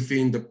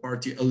within the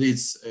party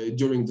elites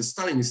during the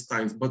Stalinist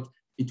times, but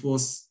it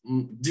was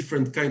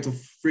different kind of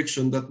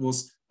friction that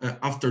was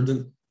after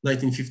the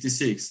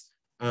 1956,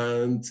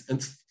 and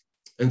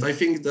I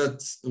think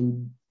that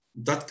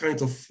that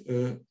kind of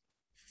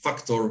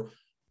factor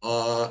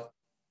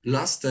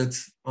lasted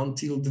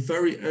until the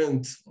very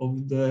end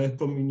of the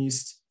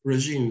communist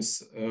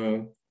regimes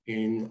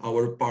in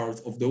our part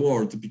of the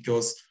world,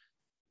 because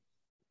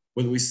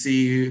when we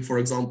see, for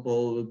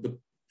example, the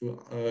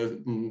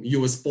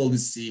US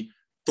policy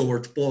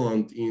toward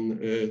Poland in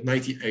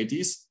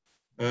 1980s,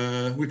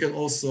 we can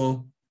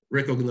also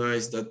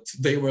recognize that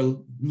they were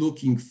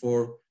looking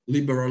for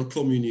liberal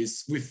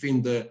communists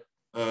within the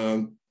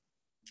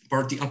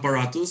party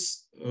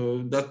apparatus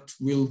that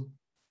will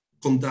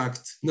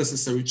conduct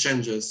necessary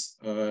changes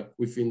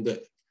within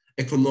the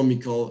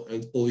economical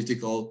and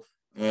political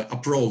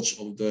approach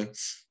of the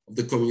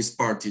Communist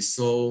Party.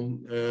 So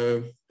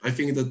I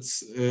think that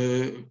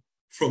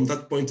from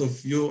that point of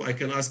view, I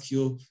can ask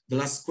you the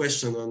last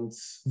question, and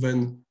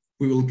then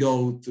we will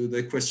go to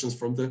the questions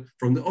from the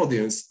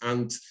audience.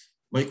 And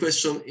my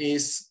question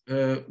is,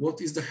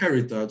 what is the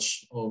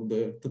heritage of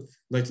the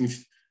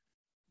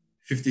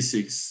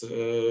 1956?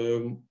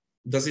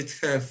 Does it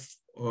have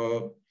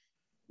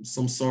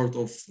some sort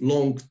of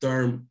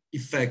long-term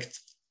effect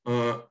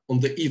on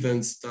the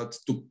events that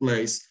took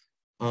place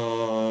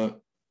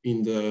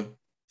in the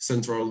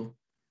Central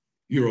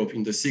Europe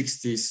in the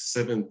 60s,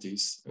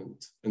 70s,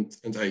 and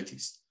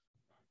 80s?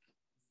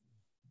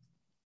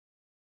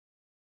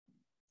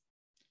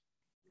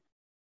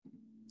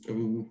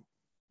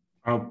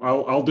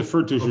 I'll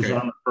defer to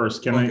Zsuzsanna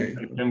first.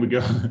 Can we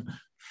go?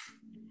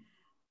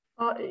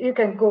 You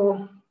can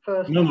go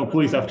first. No,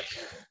 please. After.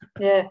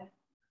 Yeah.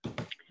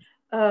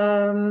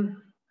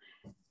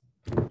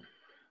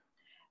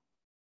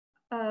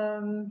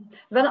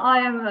 When I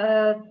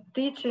am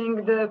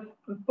teaching the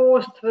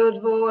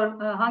post-World War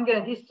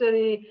Hungarian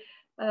history,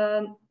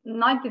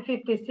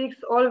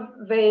 1956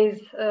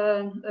 always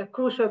a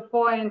crucial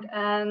point,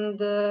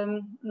 and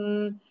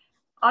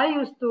I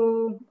used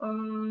to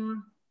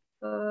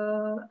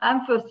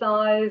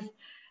emphasize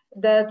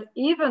that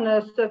even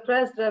a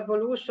suppressed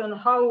revolution,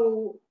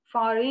 how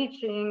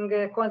far-reaching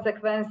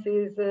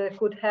consequences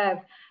could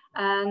have.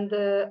 And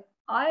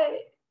I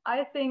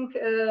think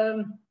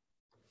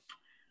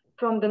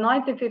from the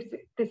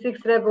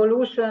 1956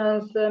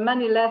 revolutions,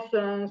 many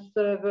lessons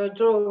were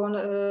drawn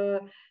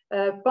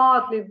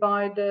partly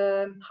by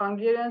the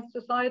Hungarian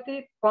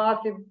society,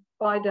 partly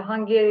by the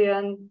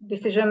Hungarian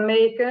decision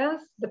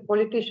makers, the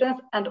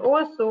politicians, and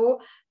also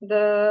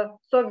the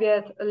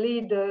Soviet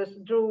leaders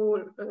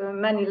drew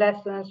many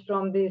lessons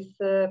from this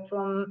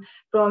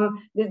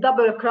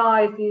double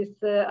crisis,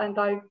 and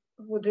I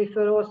would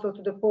refer also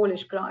to the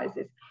Polish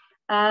crisis.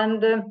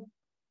 And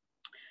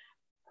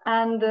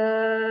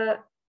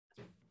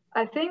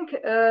I think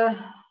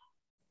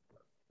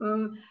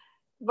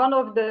one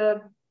of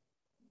the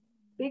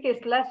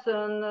biggest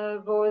lesson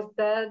was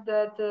that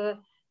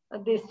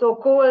the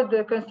so-called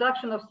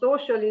construction of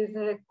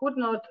socialism could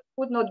not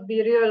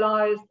be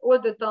realized all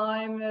the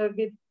time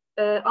with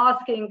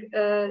asking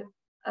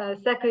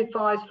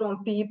sacrifice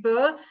from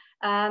people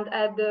and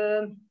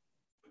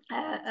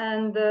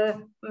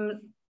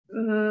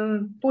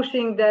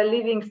pushing their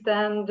living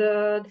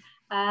standard,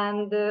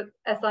 and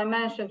as I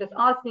mentioned, it's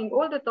asking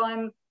all the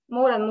time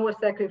more and more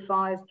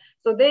sacrifice.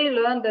 So they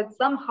learned that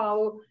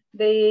somehow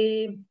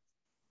they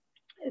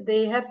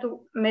have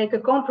to make a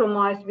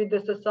compromise with the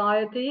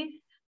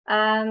society,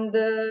 and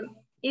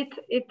it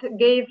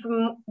gave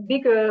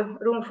bigger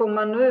room for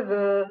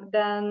maneuver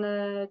than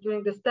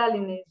during the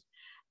Stalinism.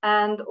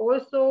 And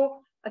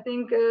also, I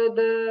think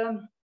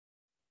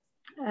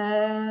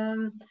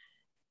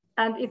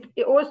and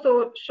it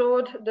also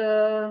showed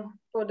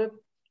for the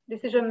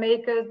decision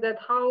makers that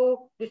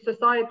how the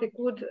society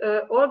could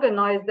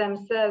organize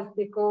themselves,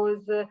 because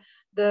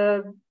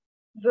the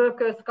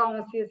workers'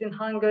 councils in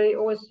Hungary,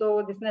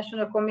 also these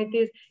national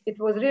committees, it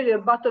was really a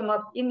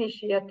bottom-up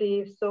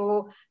initiative.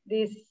 So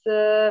this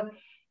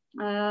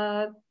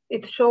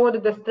it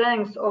showed the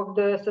strength of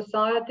the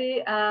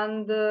society,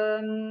 and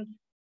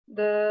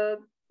the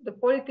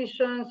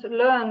politicians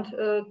learned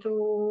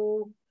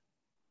to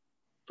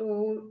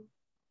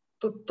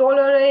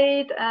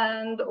tolerate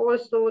and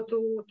also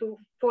to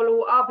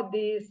follow up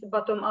these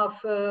bottom-up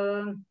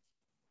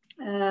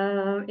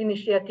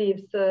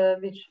initiatives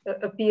which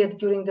appeared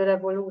during the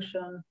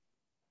revolution.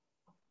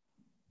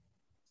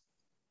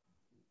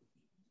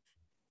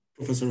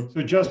 Professor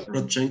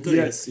Radchenko,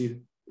 yes.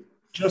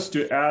 Just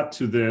to add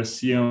to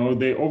this,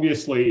 they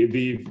obviously,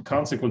 the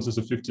consequences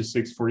of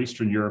 56 for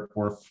Eastern Europe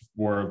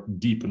were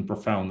deep and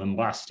profound and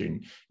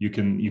lasting. You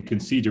can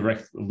see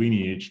direct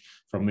lineage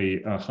from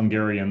the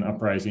Hungarian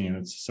uprising and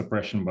its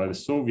suppression by the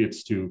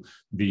Soviets to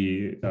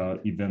the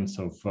events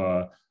of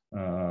the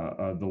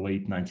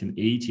late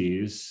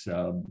 1980s,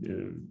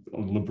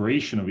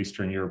 liberation of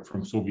Eastern Europe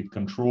from Soviet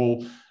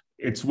control.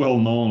 It's well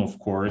known, of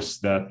course,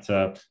 that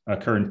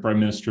current Prime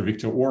Minister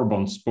Viktor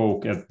Orban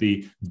spoke at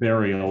the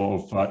burial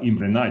of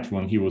Imre Nagy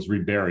when he was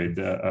reburied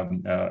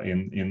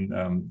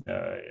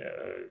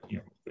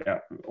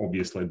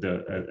obviously at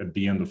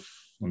the end of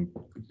when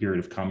the period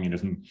of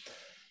communism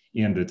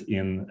ended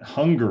in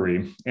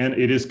Hungary. And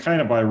it is kind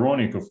of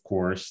ironic, of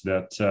course,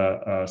 that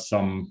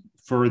some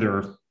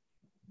further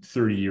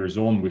 30 years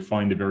on, we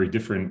find a very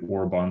different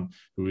Orban,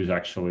 who is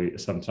actually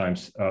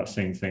sometimes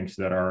saying things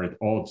that are at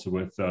odds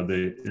with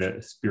the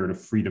spirit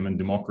of freedom and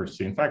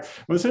democracy. In fact,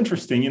 what's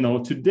interesting,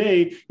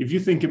 today, if you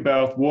think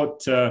about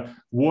what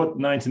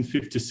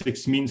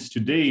 1956 means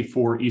today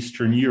for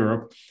Eastern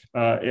Europe,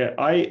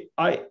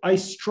 I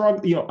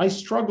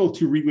struggle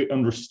to really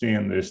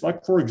understand this.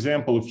 Like, for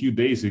example, a few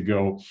days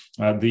ago,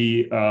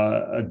 the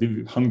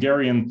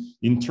Hungarian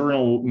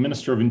Internal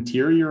Minister of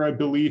Interior, I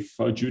believe,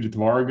 Judith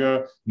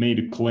Varga, made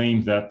a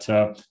claim that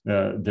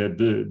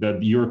the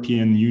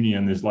European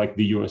Union is like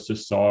the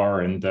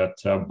USSR, and that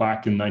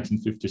back in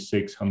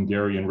 1956,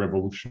 Hungarian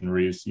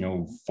revolutionaries,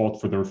 fought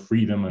for their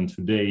freedom, and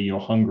today,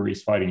 Hungary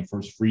is fighting for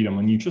its freedom.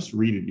 And you just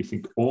read it, you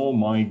think, oh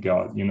my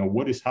God,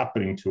 what is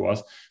happening to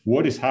us?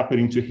 What is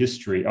happening to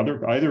history?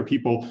 Either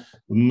people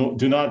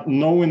do not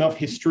know enough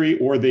history,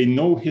 or they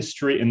know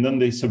history and then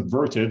they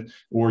subvert it,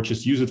 or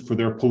just use it for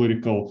their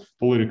political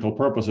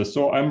purposes.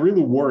 So I'm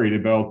really worried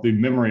about the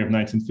memory of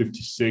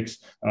 1956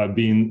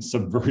 being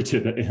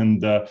subverted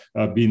and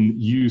being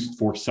used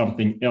for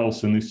something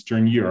else in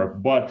Eastern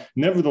Europe. But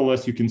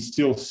nevertheless, you can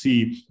still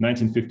see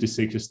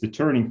 1956 as the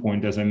turning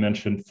point, as I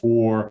mentioned,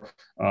 for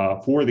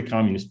the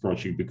communist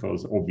project,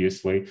 because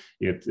obviously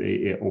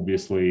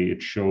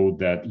it showed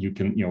that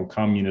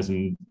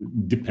communism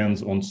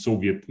depends on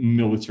Soviet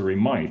military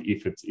might.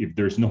 If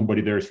there's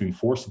nobody there to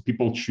enforce it,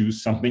 people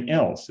choose something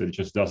else. It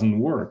just doesn't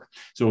work.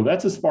 So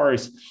that's as far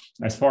as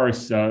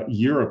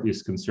Europe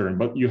is concerned.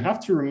 But you have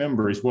to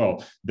remember as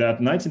well that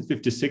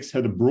 1956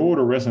 had a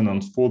broader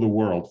resonance for the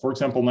world. For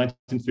example,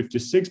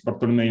 1956,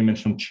 Bartolomeu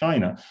mentioned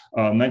China.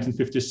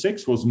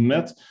 1956 was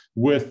met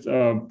with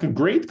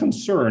great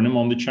concern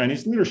among the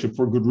Chinese leadership,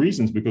 for good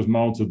reasons, because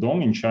Mao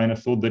Zedong in China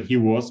thought that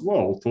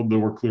thought there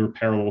were clear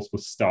parallels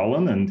with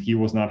Stalin, and he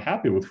was not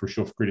happy with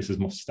Khrushchev's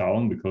criticism of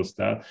Stalin because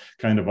that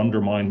kind of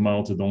undermined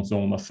Mao Zedong's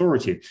own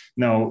authority.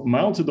 Now,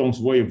 Mao Zedong's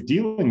way of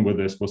dealing with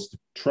this was to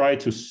try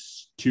to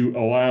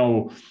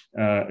allow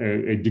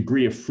a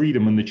degree of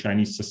freedom in the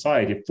Chinese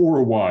society. For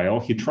a while,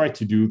 he tried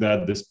to do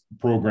that. This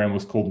program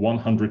was called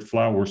 100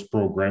 Flowers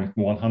Program,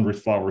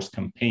 100 Flowers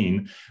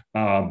Campaign,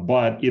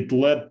 but it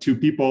led to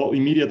people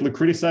immediately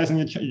criticizing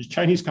the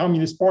Chinese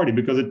Communist Party,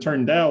 because it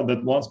turned out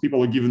that once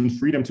people are given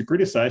freedom to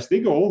criticize,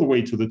 they go all the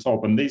way to the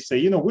top and they say,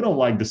 we don't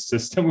like this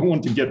system, we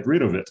want to get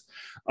rid of it.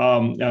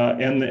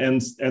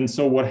 And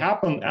so what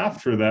happened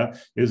after that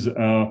is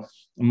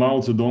Mao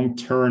Zedong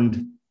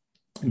turned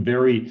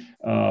very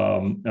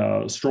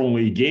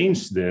strongly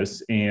against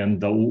this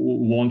and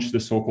launched the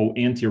so-called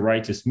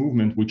anti-rightist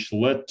movement, which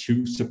led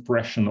to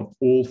suppression of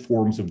all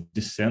forms of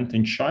dissent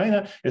in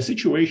China, a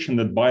situation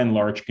that by and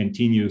large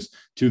continues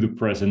to the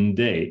present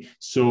day.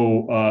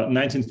 So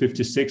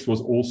 1956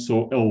 was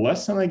also a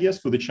lesson, I guess,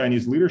 for the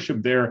Chinese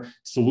leadership. Their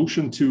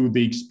solution to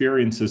the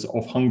experiences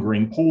of Hungary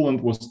and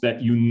Poland was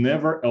that you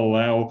never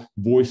allow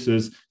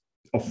voices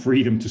of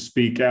freedom to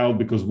speak out,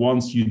 because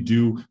once you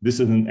do, this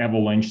is an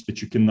avalanche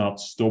that you cannot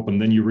stop,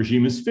 and then your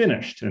regime is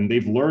finished. And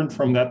they've learned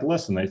from that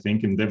lesson, I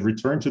think, and they've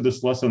returned to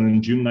this lesson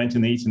in June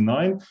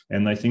 1989,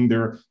 and I think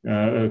they're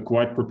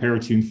quite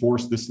prepared to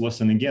enforce this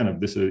lesson again if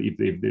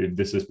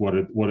this is what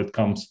it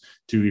comes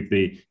to, if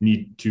they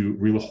need to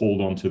really hold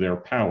on to their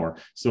power.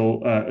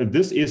 So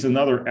this is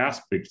another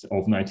aspect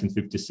of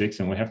 1956,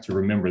 and we have to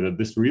remember that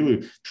this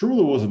really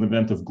truly was an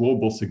event of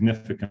global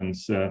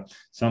significance,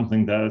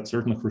 something that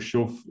certainly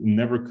Khrushchev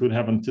never could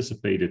have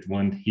anticipated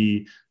when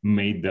he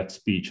made that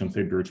speech on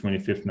February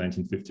 25th,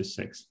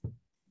 1956.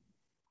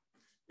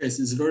 Yes,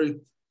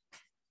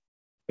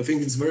 I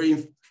think it's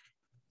very,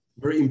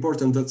 very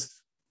important that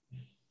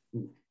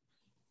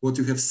what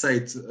you have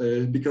said,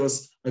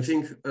 because I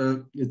think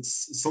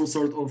it's some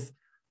sort of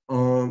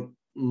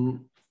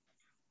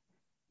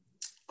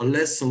a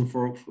lesson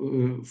for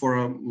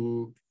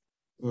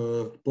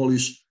a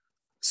Polish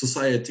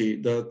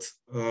society that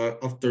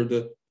after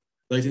the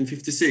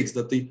 1956,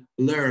 that they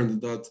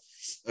learned that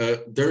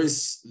there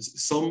is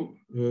some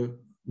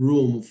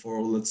room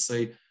for, let's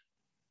say,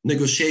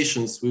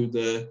 negotiations with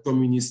the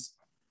communist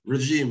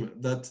regime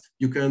that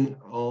you can,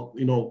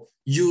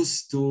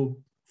 use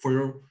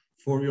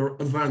for your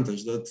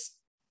advantage. That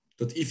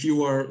if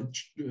you are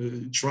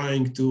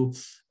trying to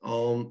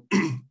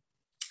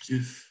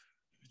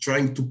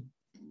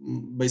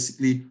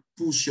basically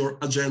push your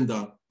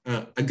agenda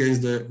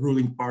against the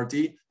ruling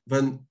party,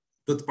 then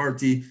that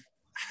party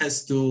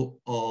has to,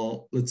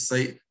 let's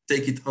say,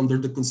 take it under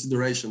the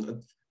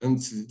consideration. And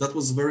that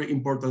was a very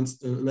important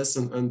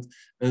lesson.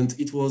 And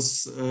it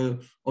was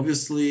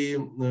obviously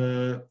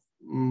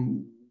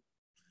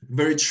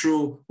very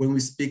true when we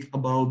speak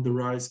about the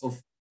rise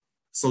of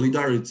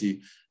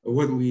solidarity,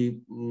 when we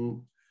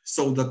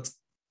saw that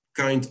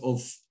kind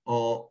of,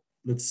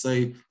 let's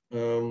say,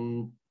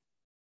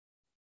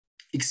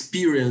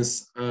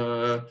 experience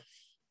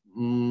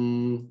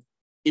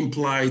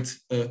implied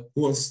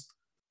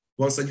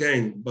once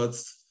again, but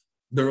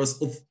there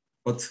was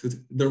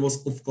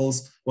of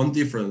course one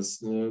difference,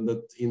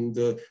 that in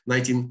the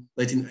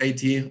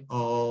 1980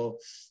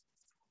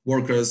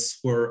 workers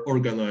were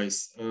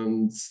organized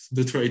and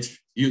the trade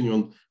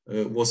union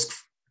was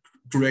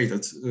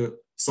created,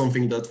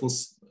 something that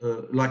was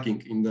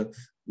lacking in the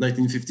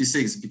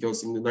 1956,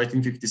 because in the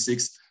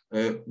 1956,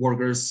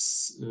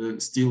 workers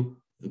still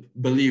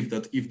believe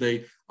that if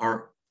they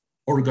are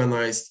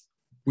organized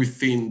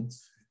within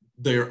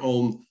their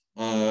own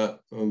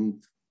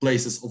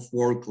places of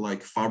work,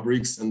 like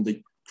fabrics, and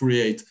they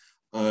create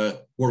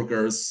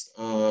workers'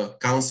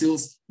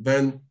 councils,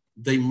 then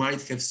they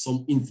might have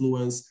some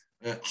influence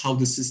how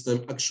the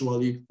system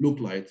actually looked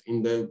like.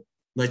 In the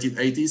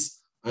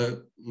 1980s,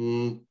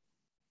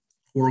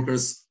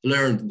 workers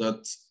learned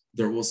that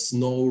there was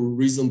no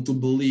reason to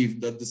believe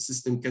that the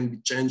system can be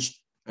changed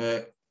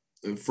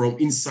from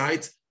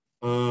inside,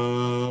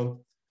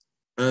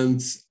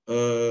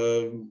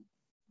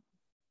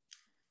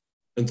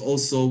 and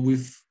also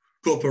with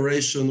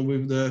cooperation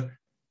with the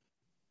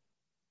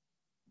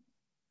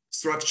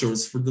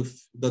structures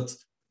that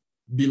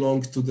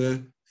belong to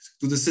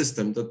the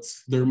system, that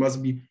there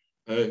must be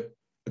a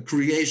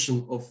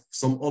creation of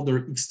some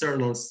other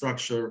external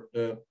structure,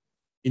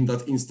 in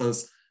that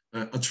instance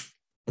a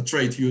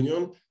trade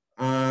union,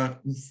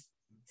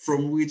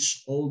 from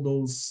which all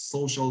those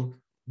social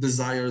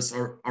desires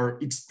are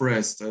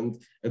expressed.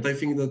 And I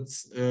think that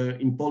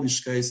in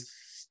Polish case,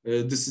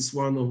 this is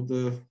one of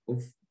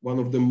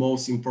the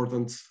most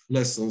important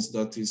lessons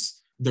that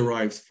is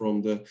derived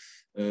from the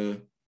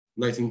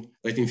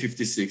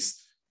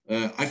 1956.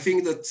 I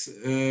think that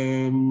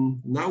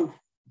now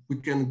we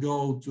can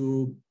go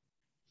to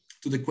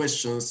the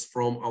questions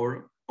from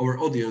our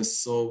audience.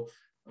 So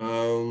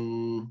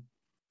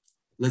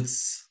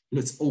let's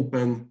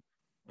open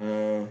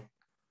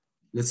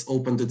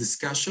the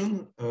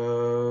discussion.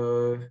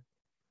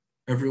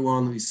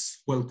 Everyone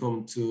is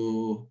welcome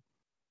to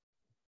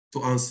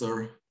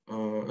answer,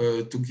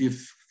 to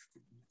give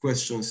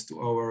questions to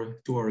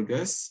our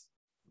guests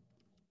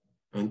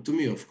and to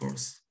me, of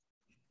course.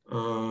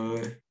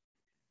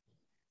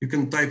 You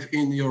can type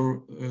in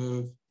your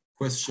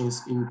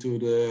questions into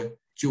the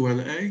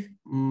Q&A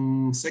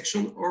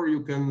section, or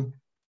you can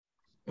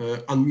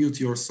unmute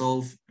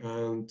yourself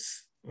and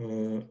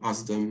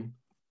ask them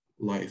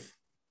live.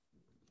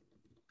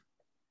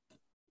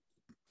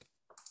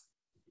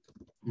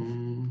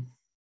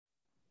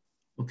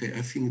 Okay,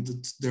 I think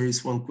that there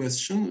is one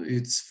question.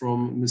 It's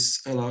from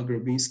Ms. Ela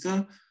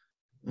Grabinska.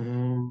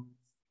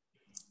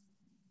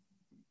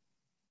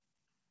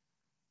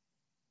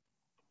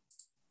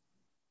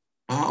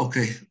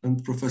 Okay,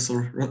 and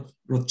Professor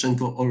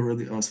Radchenko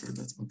already answered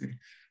that. Okay.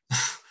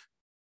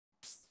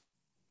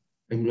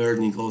 I'm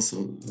learning also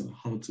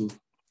how to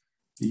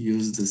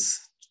use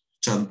this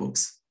chat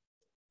box.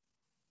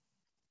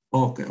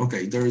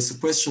 Okay, there is a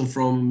question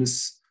from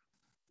Ms.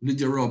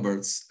 Lydia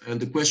Roberts, and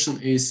the question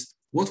is,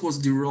 what was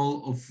the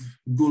role of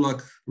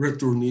Gulag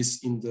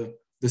returnees in the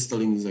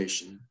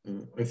de-stalinization?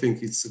 I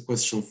think it's a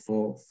question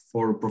for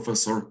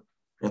Professor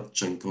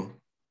Radchenko.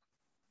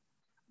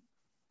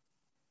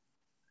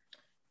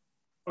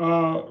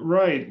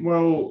 Right,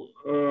 well,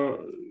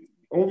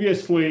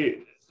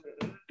 obviously,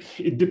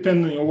 it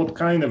depends on what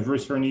kind of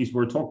returnees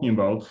we're talking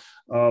about.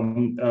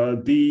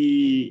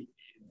 The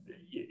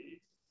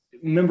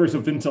members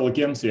of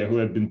intelligentsia who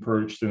had been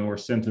purged and were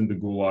sent into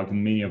Gulag,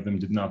 and many of them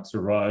did not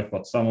survive,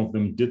 but some of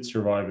them did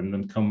survive and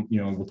then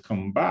would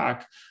come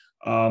back,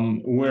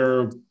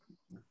 were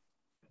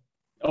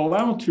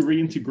allowed to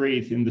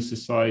reintegrate in the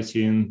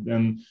society and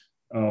then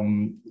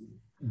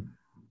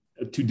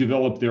to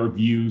develop their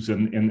views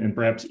and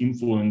perhaps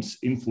influence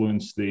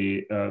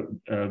the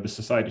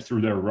society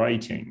through their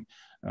writing.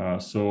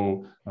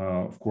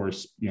 Of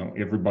course,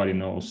 everybody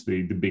knows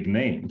the big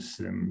names,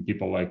 and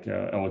people like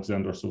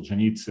Alexander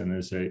Solzhenitsyn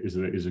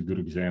is a good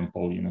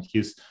example.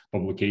 His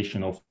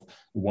publication of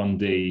One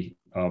Day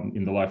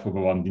in the Life of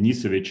Ivan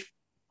Denisovich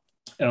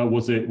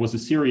was a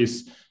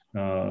serious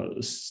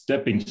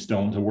stepping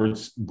stone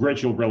towards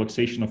gradual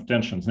relaxation of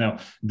tensions. Now,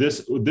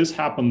 this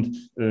happened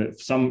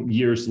some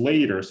years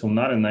later, so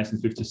not in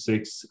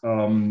 1956.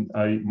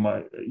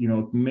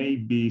 It may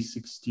be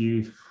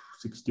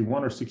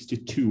 61 or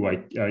 62.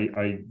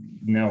 I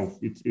now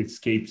it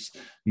escapes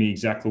me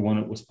exactly when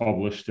it was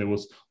published. It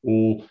was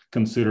all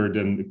considered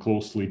and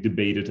closely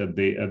debated at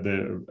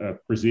the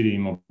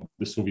presidium of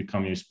the Soviet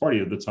Communist Party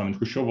at the time. And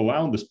Khrushchev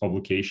allowed this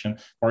publication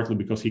partly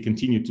because he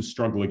continued to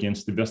struggle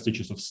against the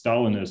vestiges of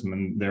Stalinism,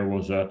 and there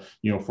was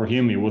for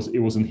him it was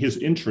in his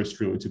interest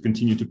really to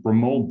continue to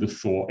promote the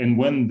thought. And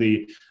when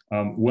the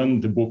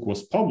book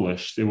was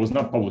published, it was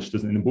not published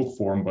in a book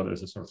form, but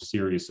as a sort of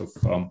series of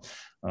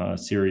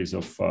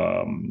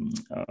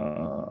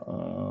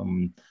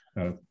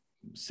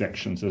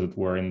sections, as it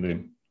were, in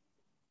the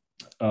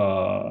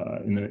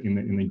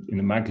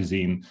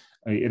magazine.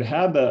 It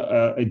had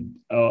a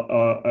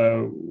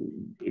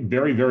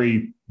very,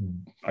 very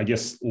I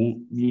guess,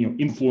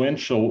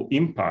 influential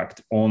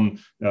impact on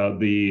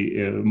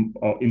the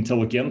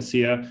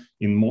intelligentsia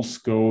in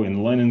Moscow,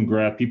 in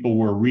Leningrad. People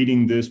were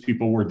reading this,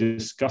 people were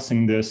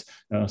discussing this.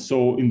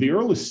 So in the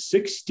early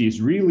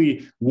 60s,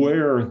 really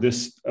were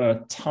this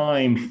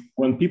time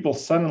when people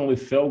suddenly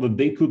felt that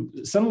they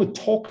could suddenly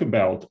talk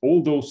about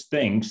all those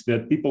things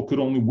that people could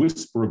only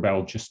whisper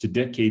about just a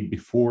decade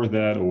before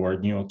that, or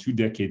 2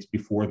 decades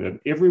before that.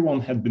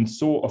 Everyone had been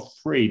so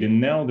afraid, and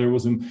now there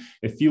was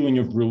a feeling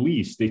of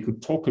release. They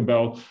could talk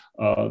about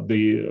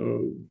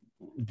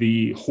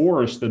the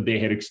horrors that they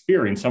had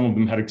experienced. Some of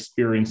them had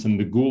experienced in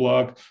the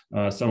Gulag.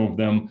 Some of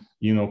them,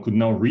 could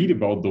now read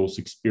about those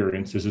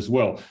experiences as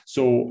well.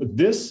 So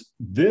this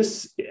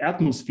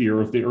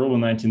atmosphere of the early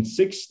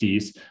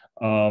 1960s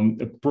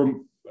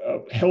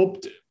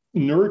helped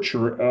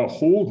nurture a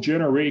whole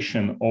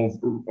generation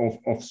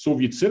of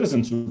Soviet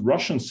citizens,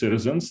 Russian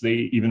citizens.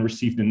 They even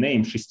received the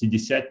name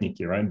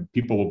Шестидесятники, right?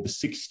 People of the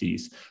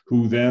 60s,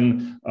 who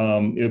then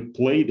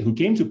who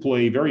came to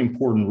play a very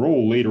important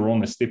role later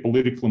on as they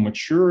politically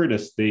matured,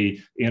 as they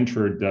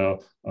entered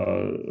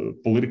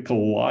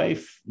political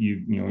life.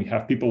 You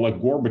have people like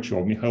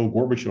Gorbachev, Mikhail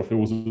Gorbachev, who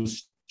was a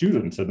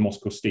student at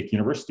Moscow State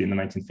University in the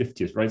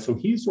 1950s, right? So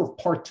he sort of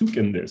partook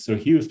in this. So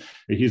he was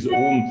his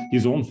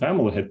own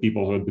family had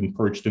people who had been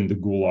purged in the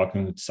Gulag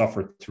and had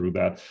suffered through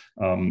that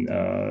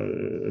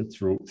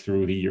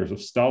through the years of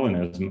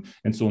Stalinism.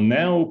 And so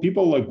now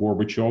people like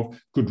Gorbachev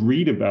could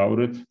read about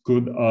it,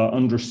 could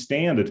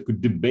understand it,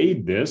 could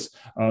debate this.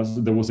 So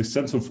there was a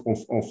sense of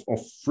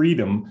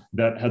freedom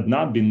that had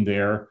not been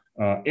there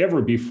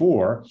ever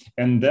before.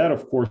 And that,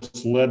 of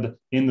course, led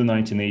in the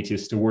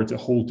 1980s towards a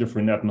whole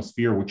different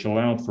atmosphere, which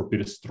allowed for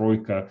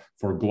perestroika,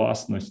 for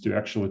glasnost to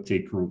actually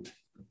take root.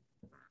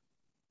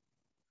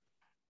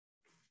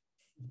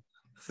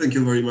 Thank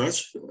you very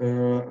much.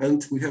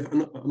 And we have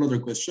another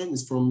question.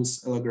 It's from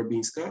Ms. Ela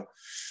Grabinska.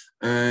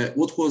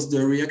 What was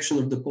the reaction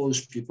of the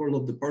Polish people,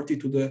 not the party,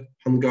 to the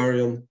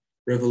Hungarian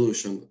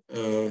Revolution?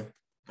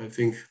 I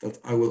think that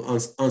I will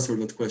answer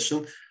that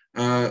question.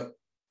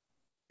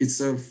 It's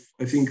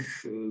I think,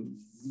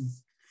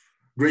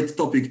 great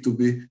topic to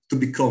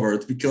be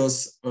covered,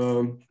 because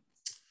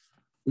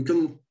we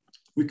can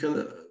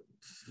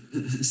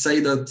say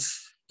that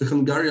the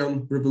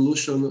Hungarian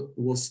Revolution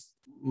was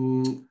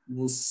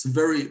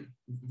very,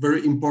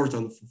 very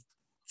important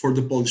for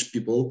the Polish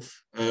people.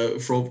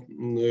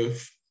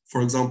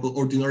 For example,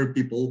 ordinary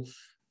people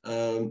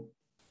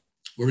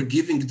were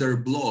giving their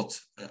blood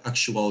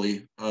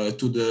actually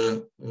to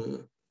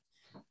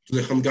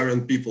the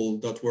Hungarian people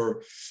that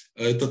were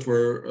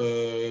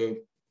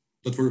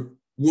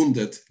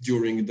wounded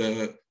during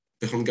the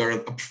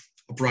Hungarian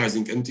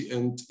uprising, and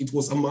it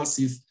was a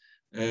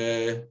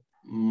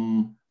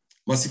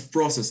massive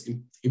process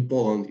in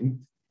Poland.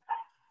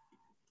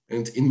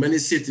 And in many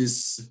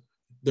cities,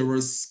 there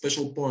were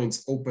special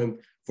points open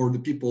for the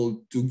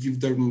people to give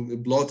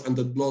them blood, and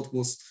that blood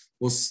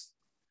was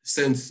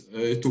sent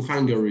to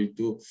Hungary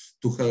to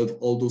help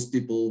all those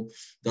people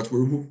that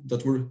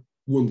were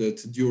wounded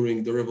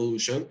during the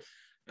revolution.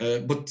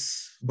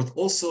 But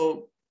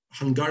also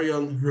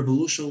Hungarian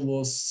Revolution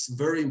was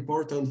very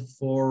important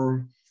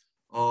for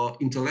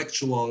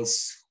intellectuals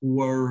who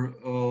were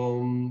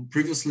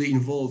previously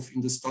involved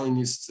in the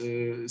Stalinist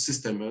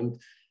system.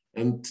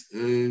 And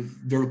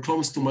there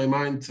comes to my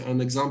mind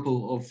an example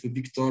of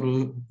Viktor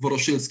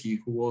Voroshilsky,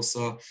 who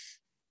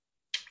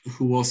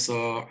was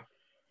a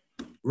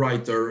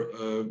writer,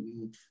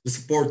 the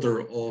supporter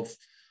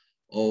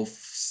of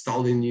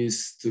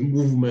Stalinist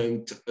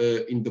movement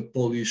in the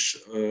Polish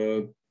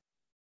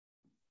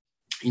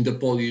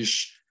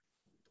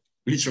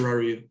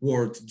literary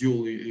world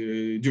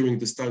during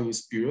the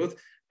Stalinist period.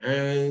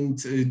 And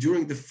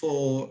during the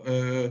fall,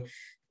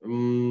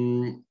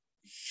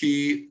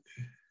 he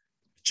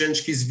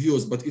changed his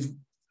views, but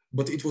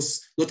it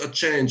was not a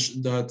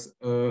change that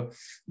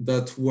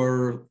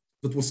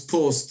was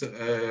caused,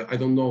 I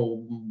don't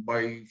know,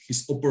 by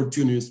his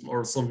opportunism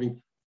or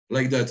something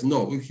like that.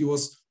 No, he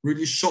was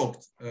really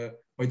shocked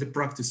by the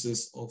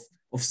practices of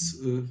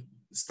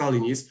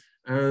Stalinism.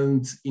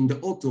 And in the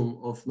autumn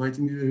of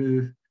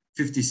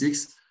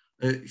 1956,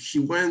 he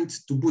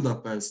went to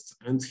Budapest,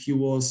 and he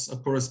was a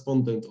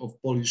correspondent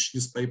of Polish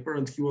newspaper,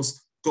 and he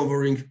was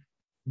covering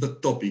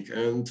that topic.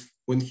 And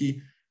when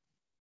he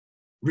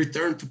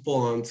returned to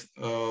Poland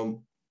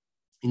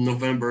in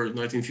November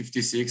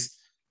 1956,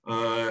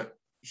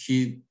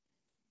 he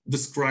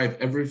described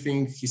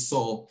everything he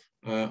saw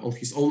on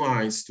his own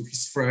eyes to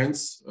his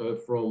friends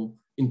from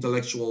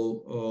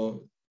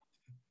intellectual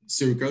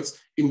circles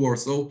in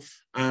Warsaw,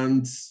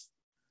 and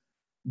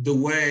the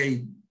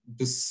way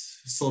the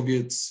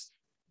Soviets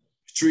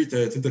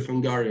treated the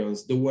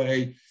Hungarians, the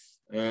way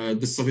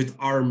the Soviet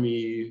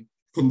army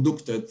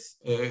conducted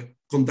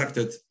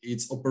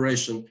its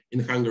operation in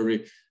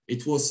Hungary.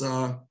 It was,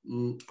 I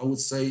would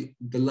say,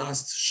 the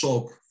last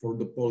shock for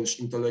the Polish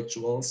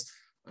intellectuals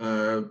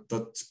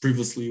that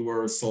previously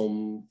were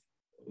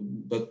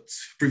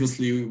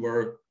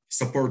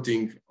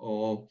supporting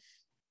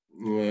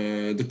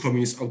the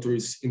communist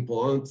authorities in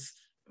Poland.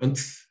 and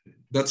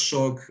that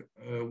shock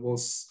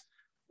was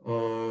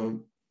a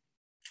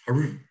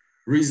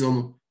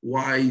reason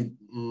why,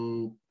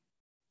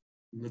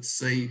 let's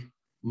say,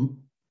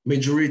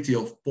 majority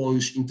of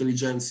Polish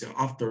intelligentsia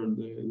after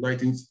the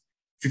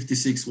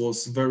 1956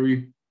 was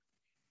very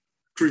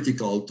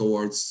critical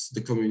towards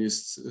the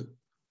communist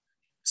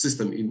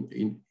system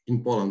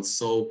in Poland.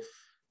 So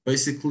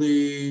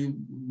basically,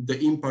 the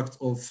impact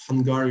of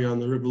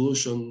Hungarian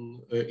Revolution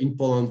in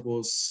Poland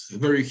was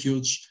very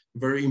huge,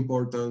 very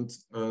important,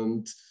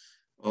 and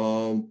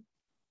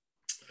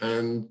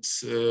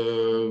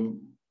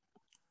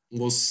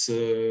was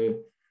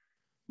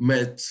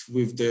met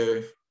with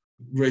the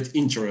great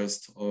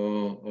interest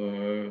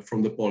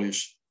from the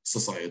Polish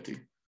society.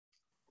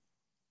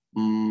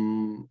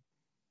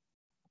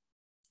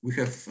 We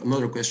have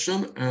another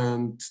question,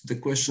 and the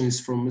question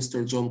is from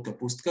Mr. John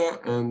Kapustka,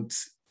 and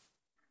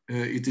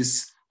it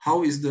is,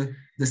 how is the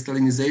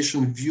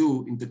de-stalinization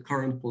view in the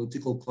current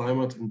political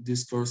climate and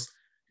discourse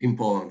in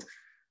Poland?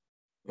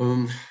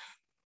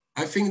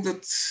 I think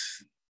that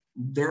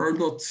there are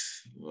not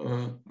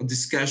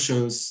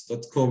discussions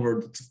that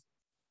cover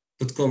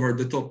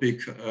the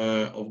topic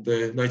of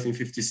the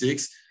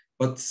 1956,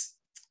 but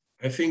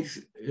I think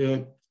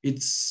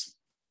it's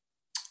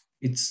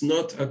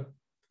not a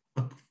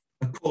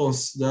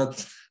cause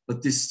that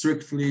is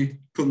strictly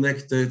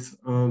connected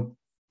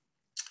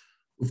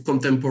with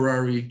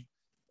contemporary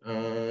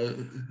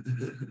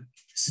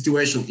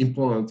situation in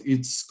Poland.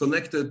 It's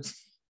connected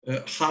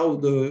how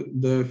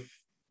the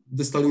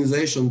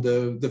de-stalinization,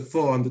 the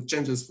fall and the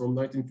changes from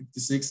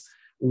 1956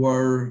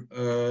 were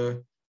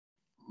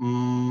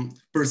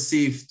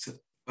perceived,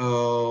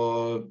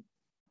 I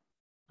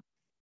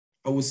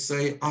would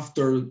say,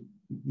 after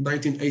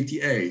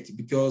 1988,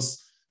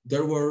 because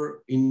there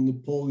were in the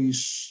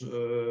Polish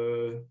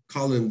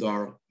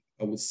calendar,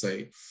 I would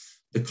say,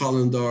 the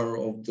calendar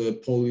of the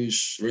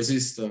Polish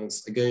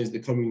resistance against the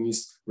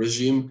communist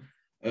regime,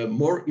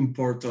 more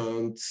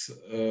important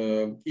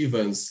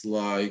events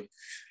like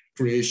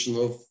creation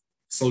of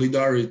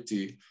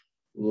solidarity,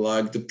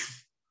 like the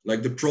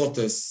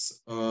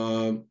protests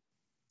in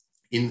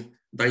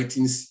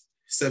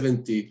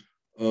 1970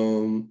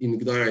 in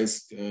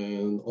Gdańsk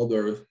and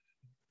other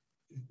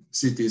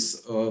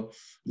cities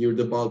near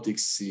the Baltic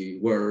Sea,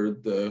 where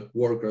the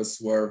workers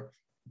were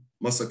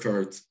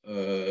massacred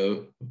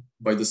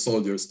by the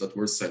soldiers that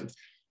were sent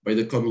by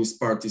the Communist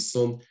Party.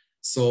 So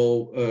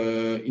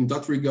in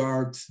that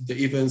regard,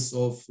 the events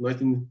of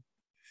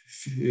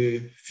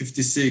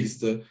 1956,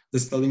 the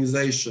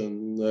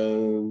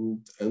de-stalinization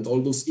and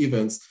all those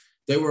events,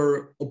 they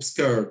were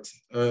obscured.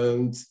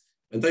 And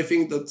I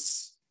think that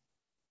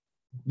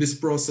this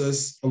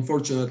process,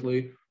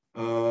 unfortunately,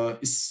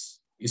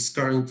 is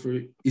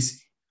currently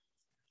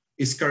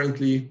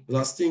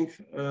lasting,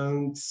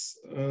 and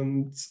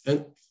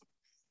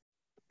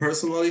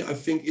personally, I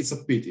think it's a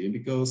pity,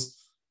 because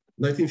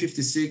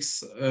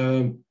 1956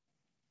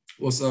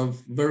 was a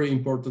very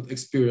important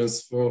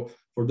experience for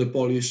the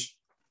Polish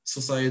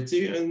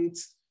society,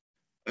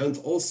 and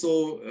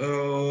also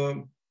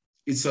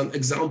it's an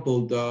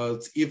example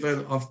that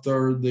even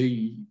after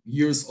the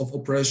years of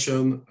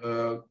oppression,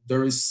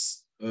 there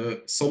is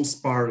some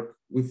spark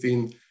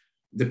within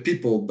the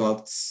people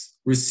that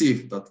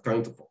receive that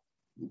kind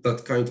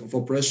of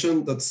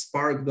oppression, that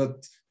spark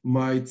that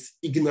might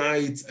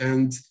ignite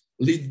and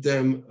lead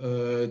them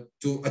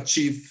to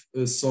achieve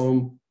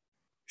some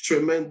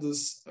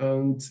tremendous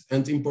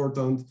and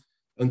important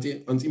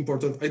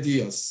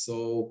ideas.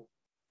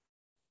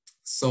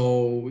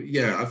 So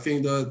yeah, I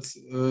think that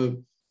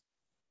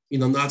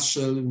in a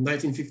nutshell,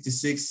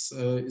 1956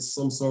 is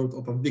some sort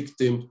of a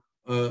victim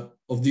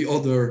of the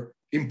other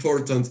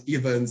important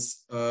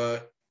events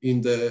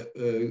in the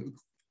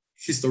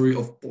history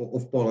of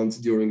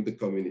Poland during the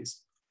communism.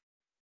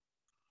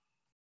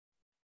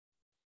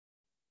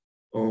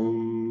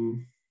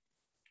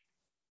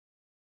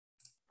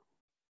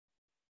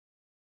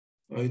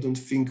 I don't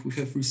think we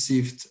have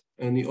received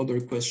any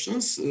other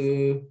questions.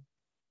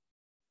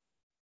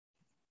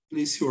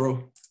 Please,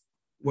 you're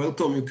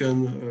welcome. You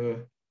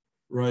can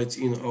write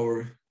in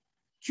our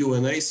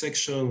Q&A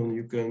section, and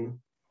you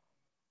can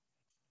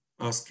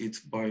ask it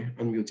by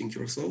unmuting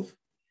yourself.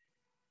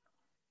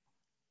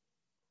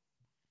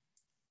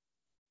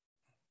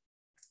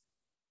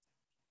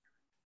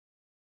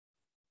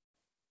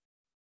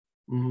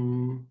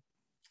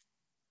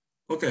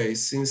 Okay,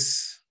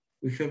 since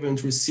we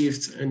haven't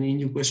received any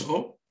new question.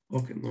 Oh,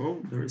 okay,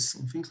 no, there is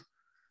something.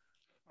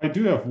 I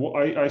do have,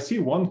 I see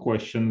one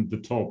question at the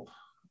top.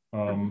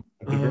 At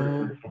the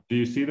very top. Do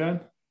you see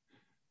that?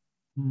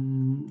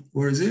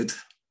 Where is it?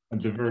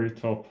 At the very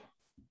top.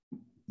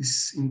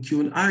 It's in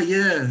Q&A. Ah,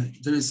 yeah,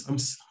 there is. I'm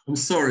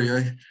sorry,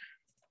 I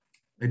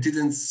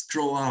didn't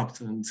scroll up.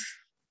 And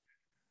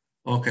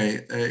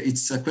okay,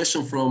 it's a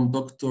question from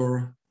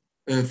Mr.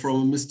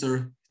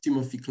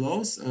 Timothy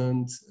Klaus,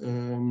 and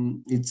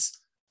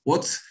it's,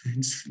 what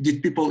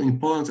did people in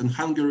Poland and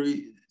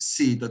Hungary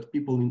see that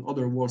people in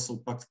other Warsaw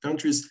Pact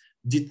countries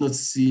did not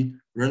see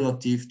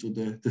relative to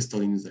the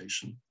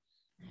de-stalinization?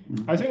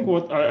 I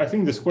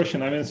think this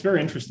question, I mean, it's a very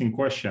interesting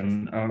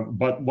question,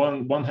 but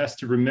one has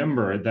to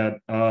remember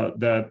that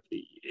that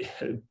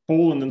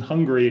Poland and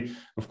Hungary,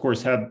 of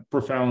course, had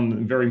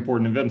profound, very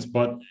important events,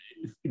 but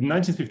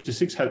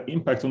 1956 had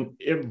impact on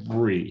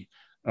every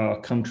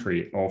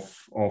country of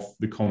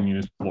the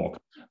communist bloc.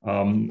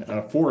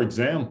 For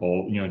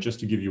example, just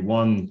to give you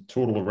one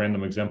total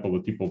random example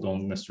that people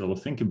don't necessarily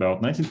think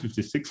about,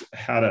 1956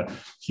 had a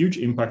huge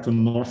impact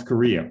on North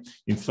Korea,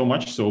 in so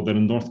much so that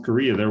in North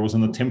Korea there was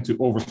an attempt to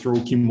overthrow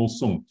Kim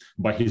Il-sung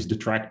by his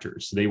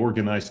detractors. They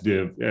organized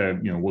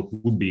what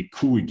would be a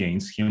coup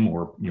against him,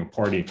 or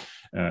party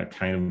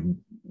kind of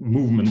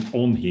movement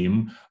on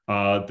him.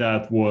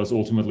 That was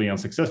ultimately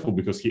unsuccessful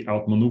because he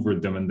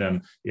outmaneuvered them, and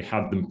then it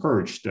had them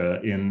purged.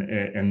 But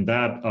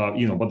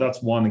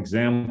that's one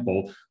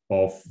example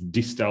of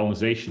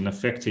de-stalinization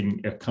affecting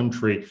a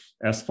country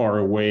as far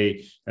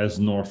away as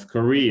North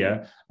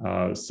Korea.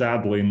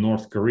 Sadly, in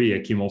North Korea,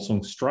 Kim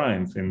Il-sung's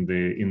triumph in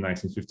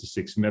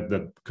 1956 meant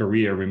that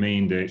Korea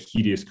remained a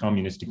hideous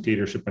communist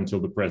dictatorship until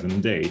the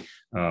present day,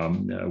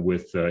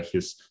 with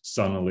his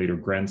son and later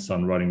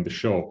grandson running the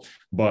show.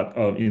 But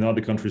in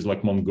other countries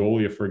like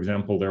Mongolia, for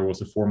example, there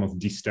was a form of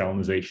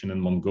de-stalinization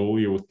in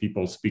Mongolia, with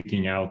people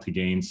speaking out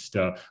against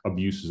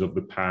abuses of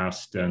the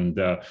past and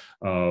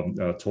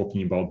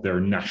talking about their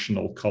national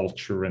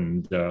culture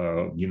and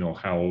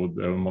how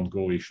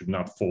Mongolia should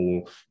not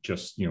follow,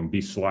 just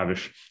be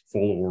slavish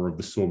follower of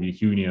the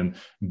Soviet Union.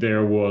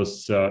 There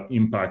was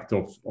impact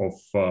of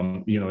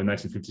in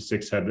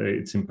 1956 had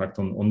its impact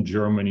on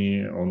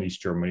Germany, on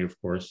East Germany, of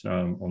course,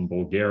 on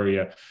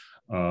Bulgaria.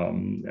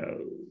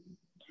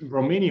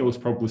 Romania was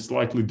probably a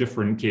slightly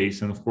different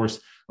case, and of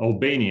course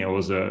Albania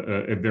was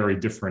a very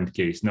different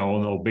case. Now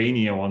in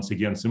Albania, once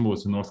again, similar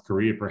to North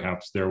Korea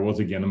perhaps, there was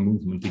again a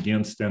movement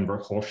against Enver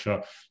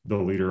Hoxha, the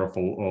leader of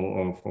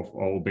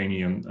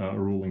Albanian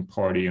ruling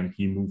party, and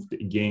he moved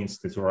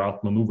against it or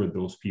outmaneuvered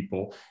those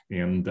people,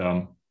 and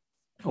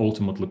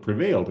ultimately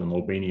prevailed, and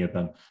Albania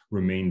then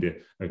remained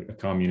a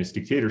communist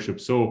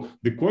dictatorship. So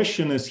the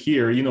question is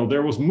here,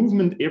 there was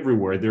movement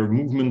everywhere. There was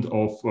movement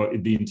of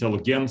the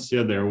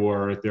intelligentsia. There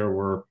was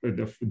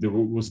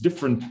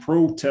different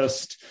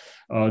protest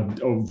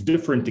of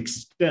different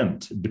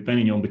extent,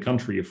 depending on the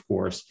country, of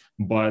course.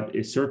 But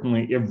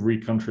certainly every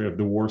country of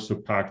the Warsaw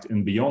Pact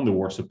and beyond the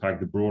Warsaw Pact,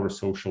 the broader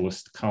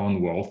socialist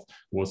Commonwealth,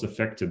 was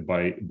affected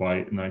by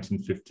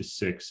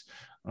 1956.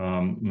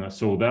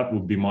 So that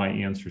would be my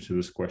answer to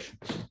this question.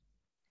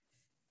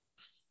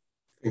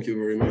 Thank you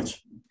very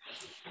much.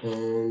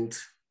 And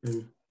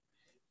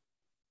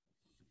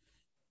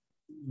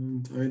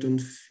I don't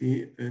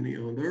see any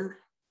other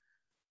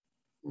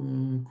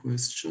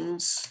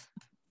questions.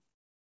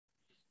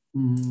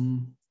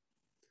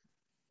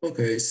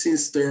 Okay,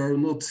 since there are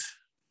not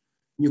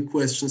new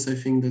questions, I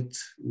think that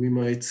we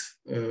might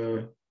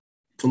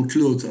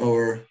conclude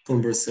our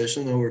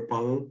conversation, our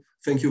panel.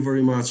 Thank you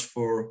very much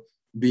for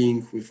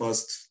being with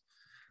us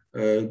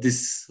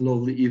this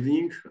lovely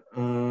evening.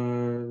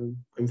 I'm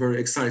very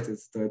excited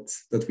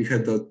that we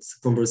had that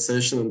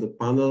conversation on the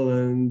panel,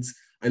 and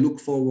I look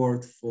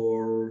forward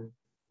for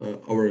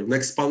our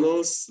next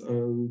panels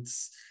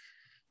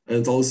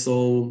and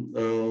also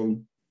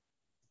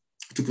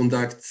to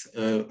conduct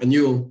a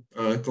new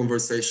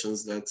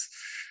conversations that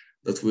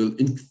will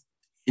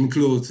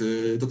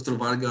include Dr.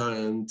 Varga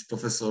and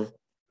Professor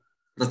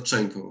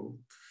Radchenko.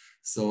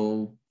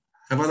 So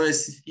have a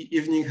nice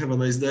evening, have a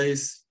nice day,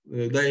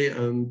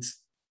 and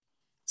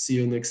see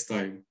you next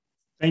time.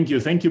 Thank you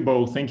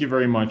both. Thank you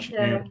very much.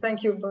 Yeah,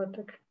 thank you,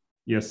 Bartek.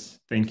 Yes,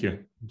 thank you.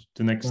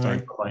 To next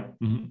time. Bye.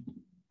 Mm-hmm.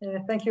 Yeah,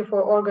 thank you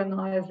for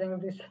organizing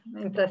this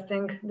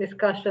interesting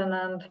discussion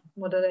and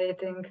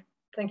moderating.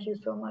 Thank you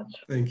so much.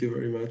 Thank you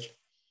very much.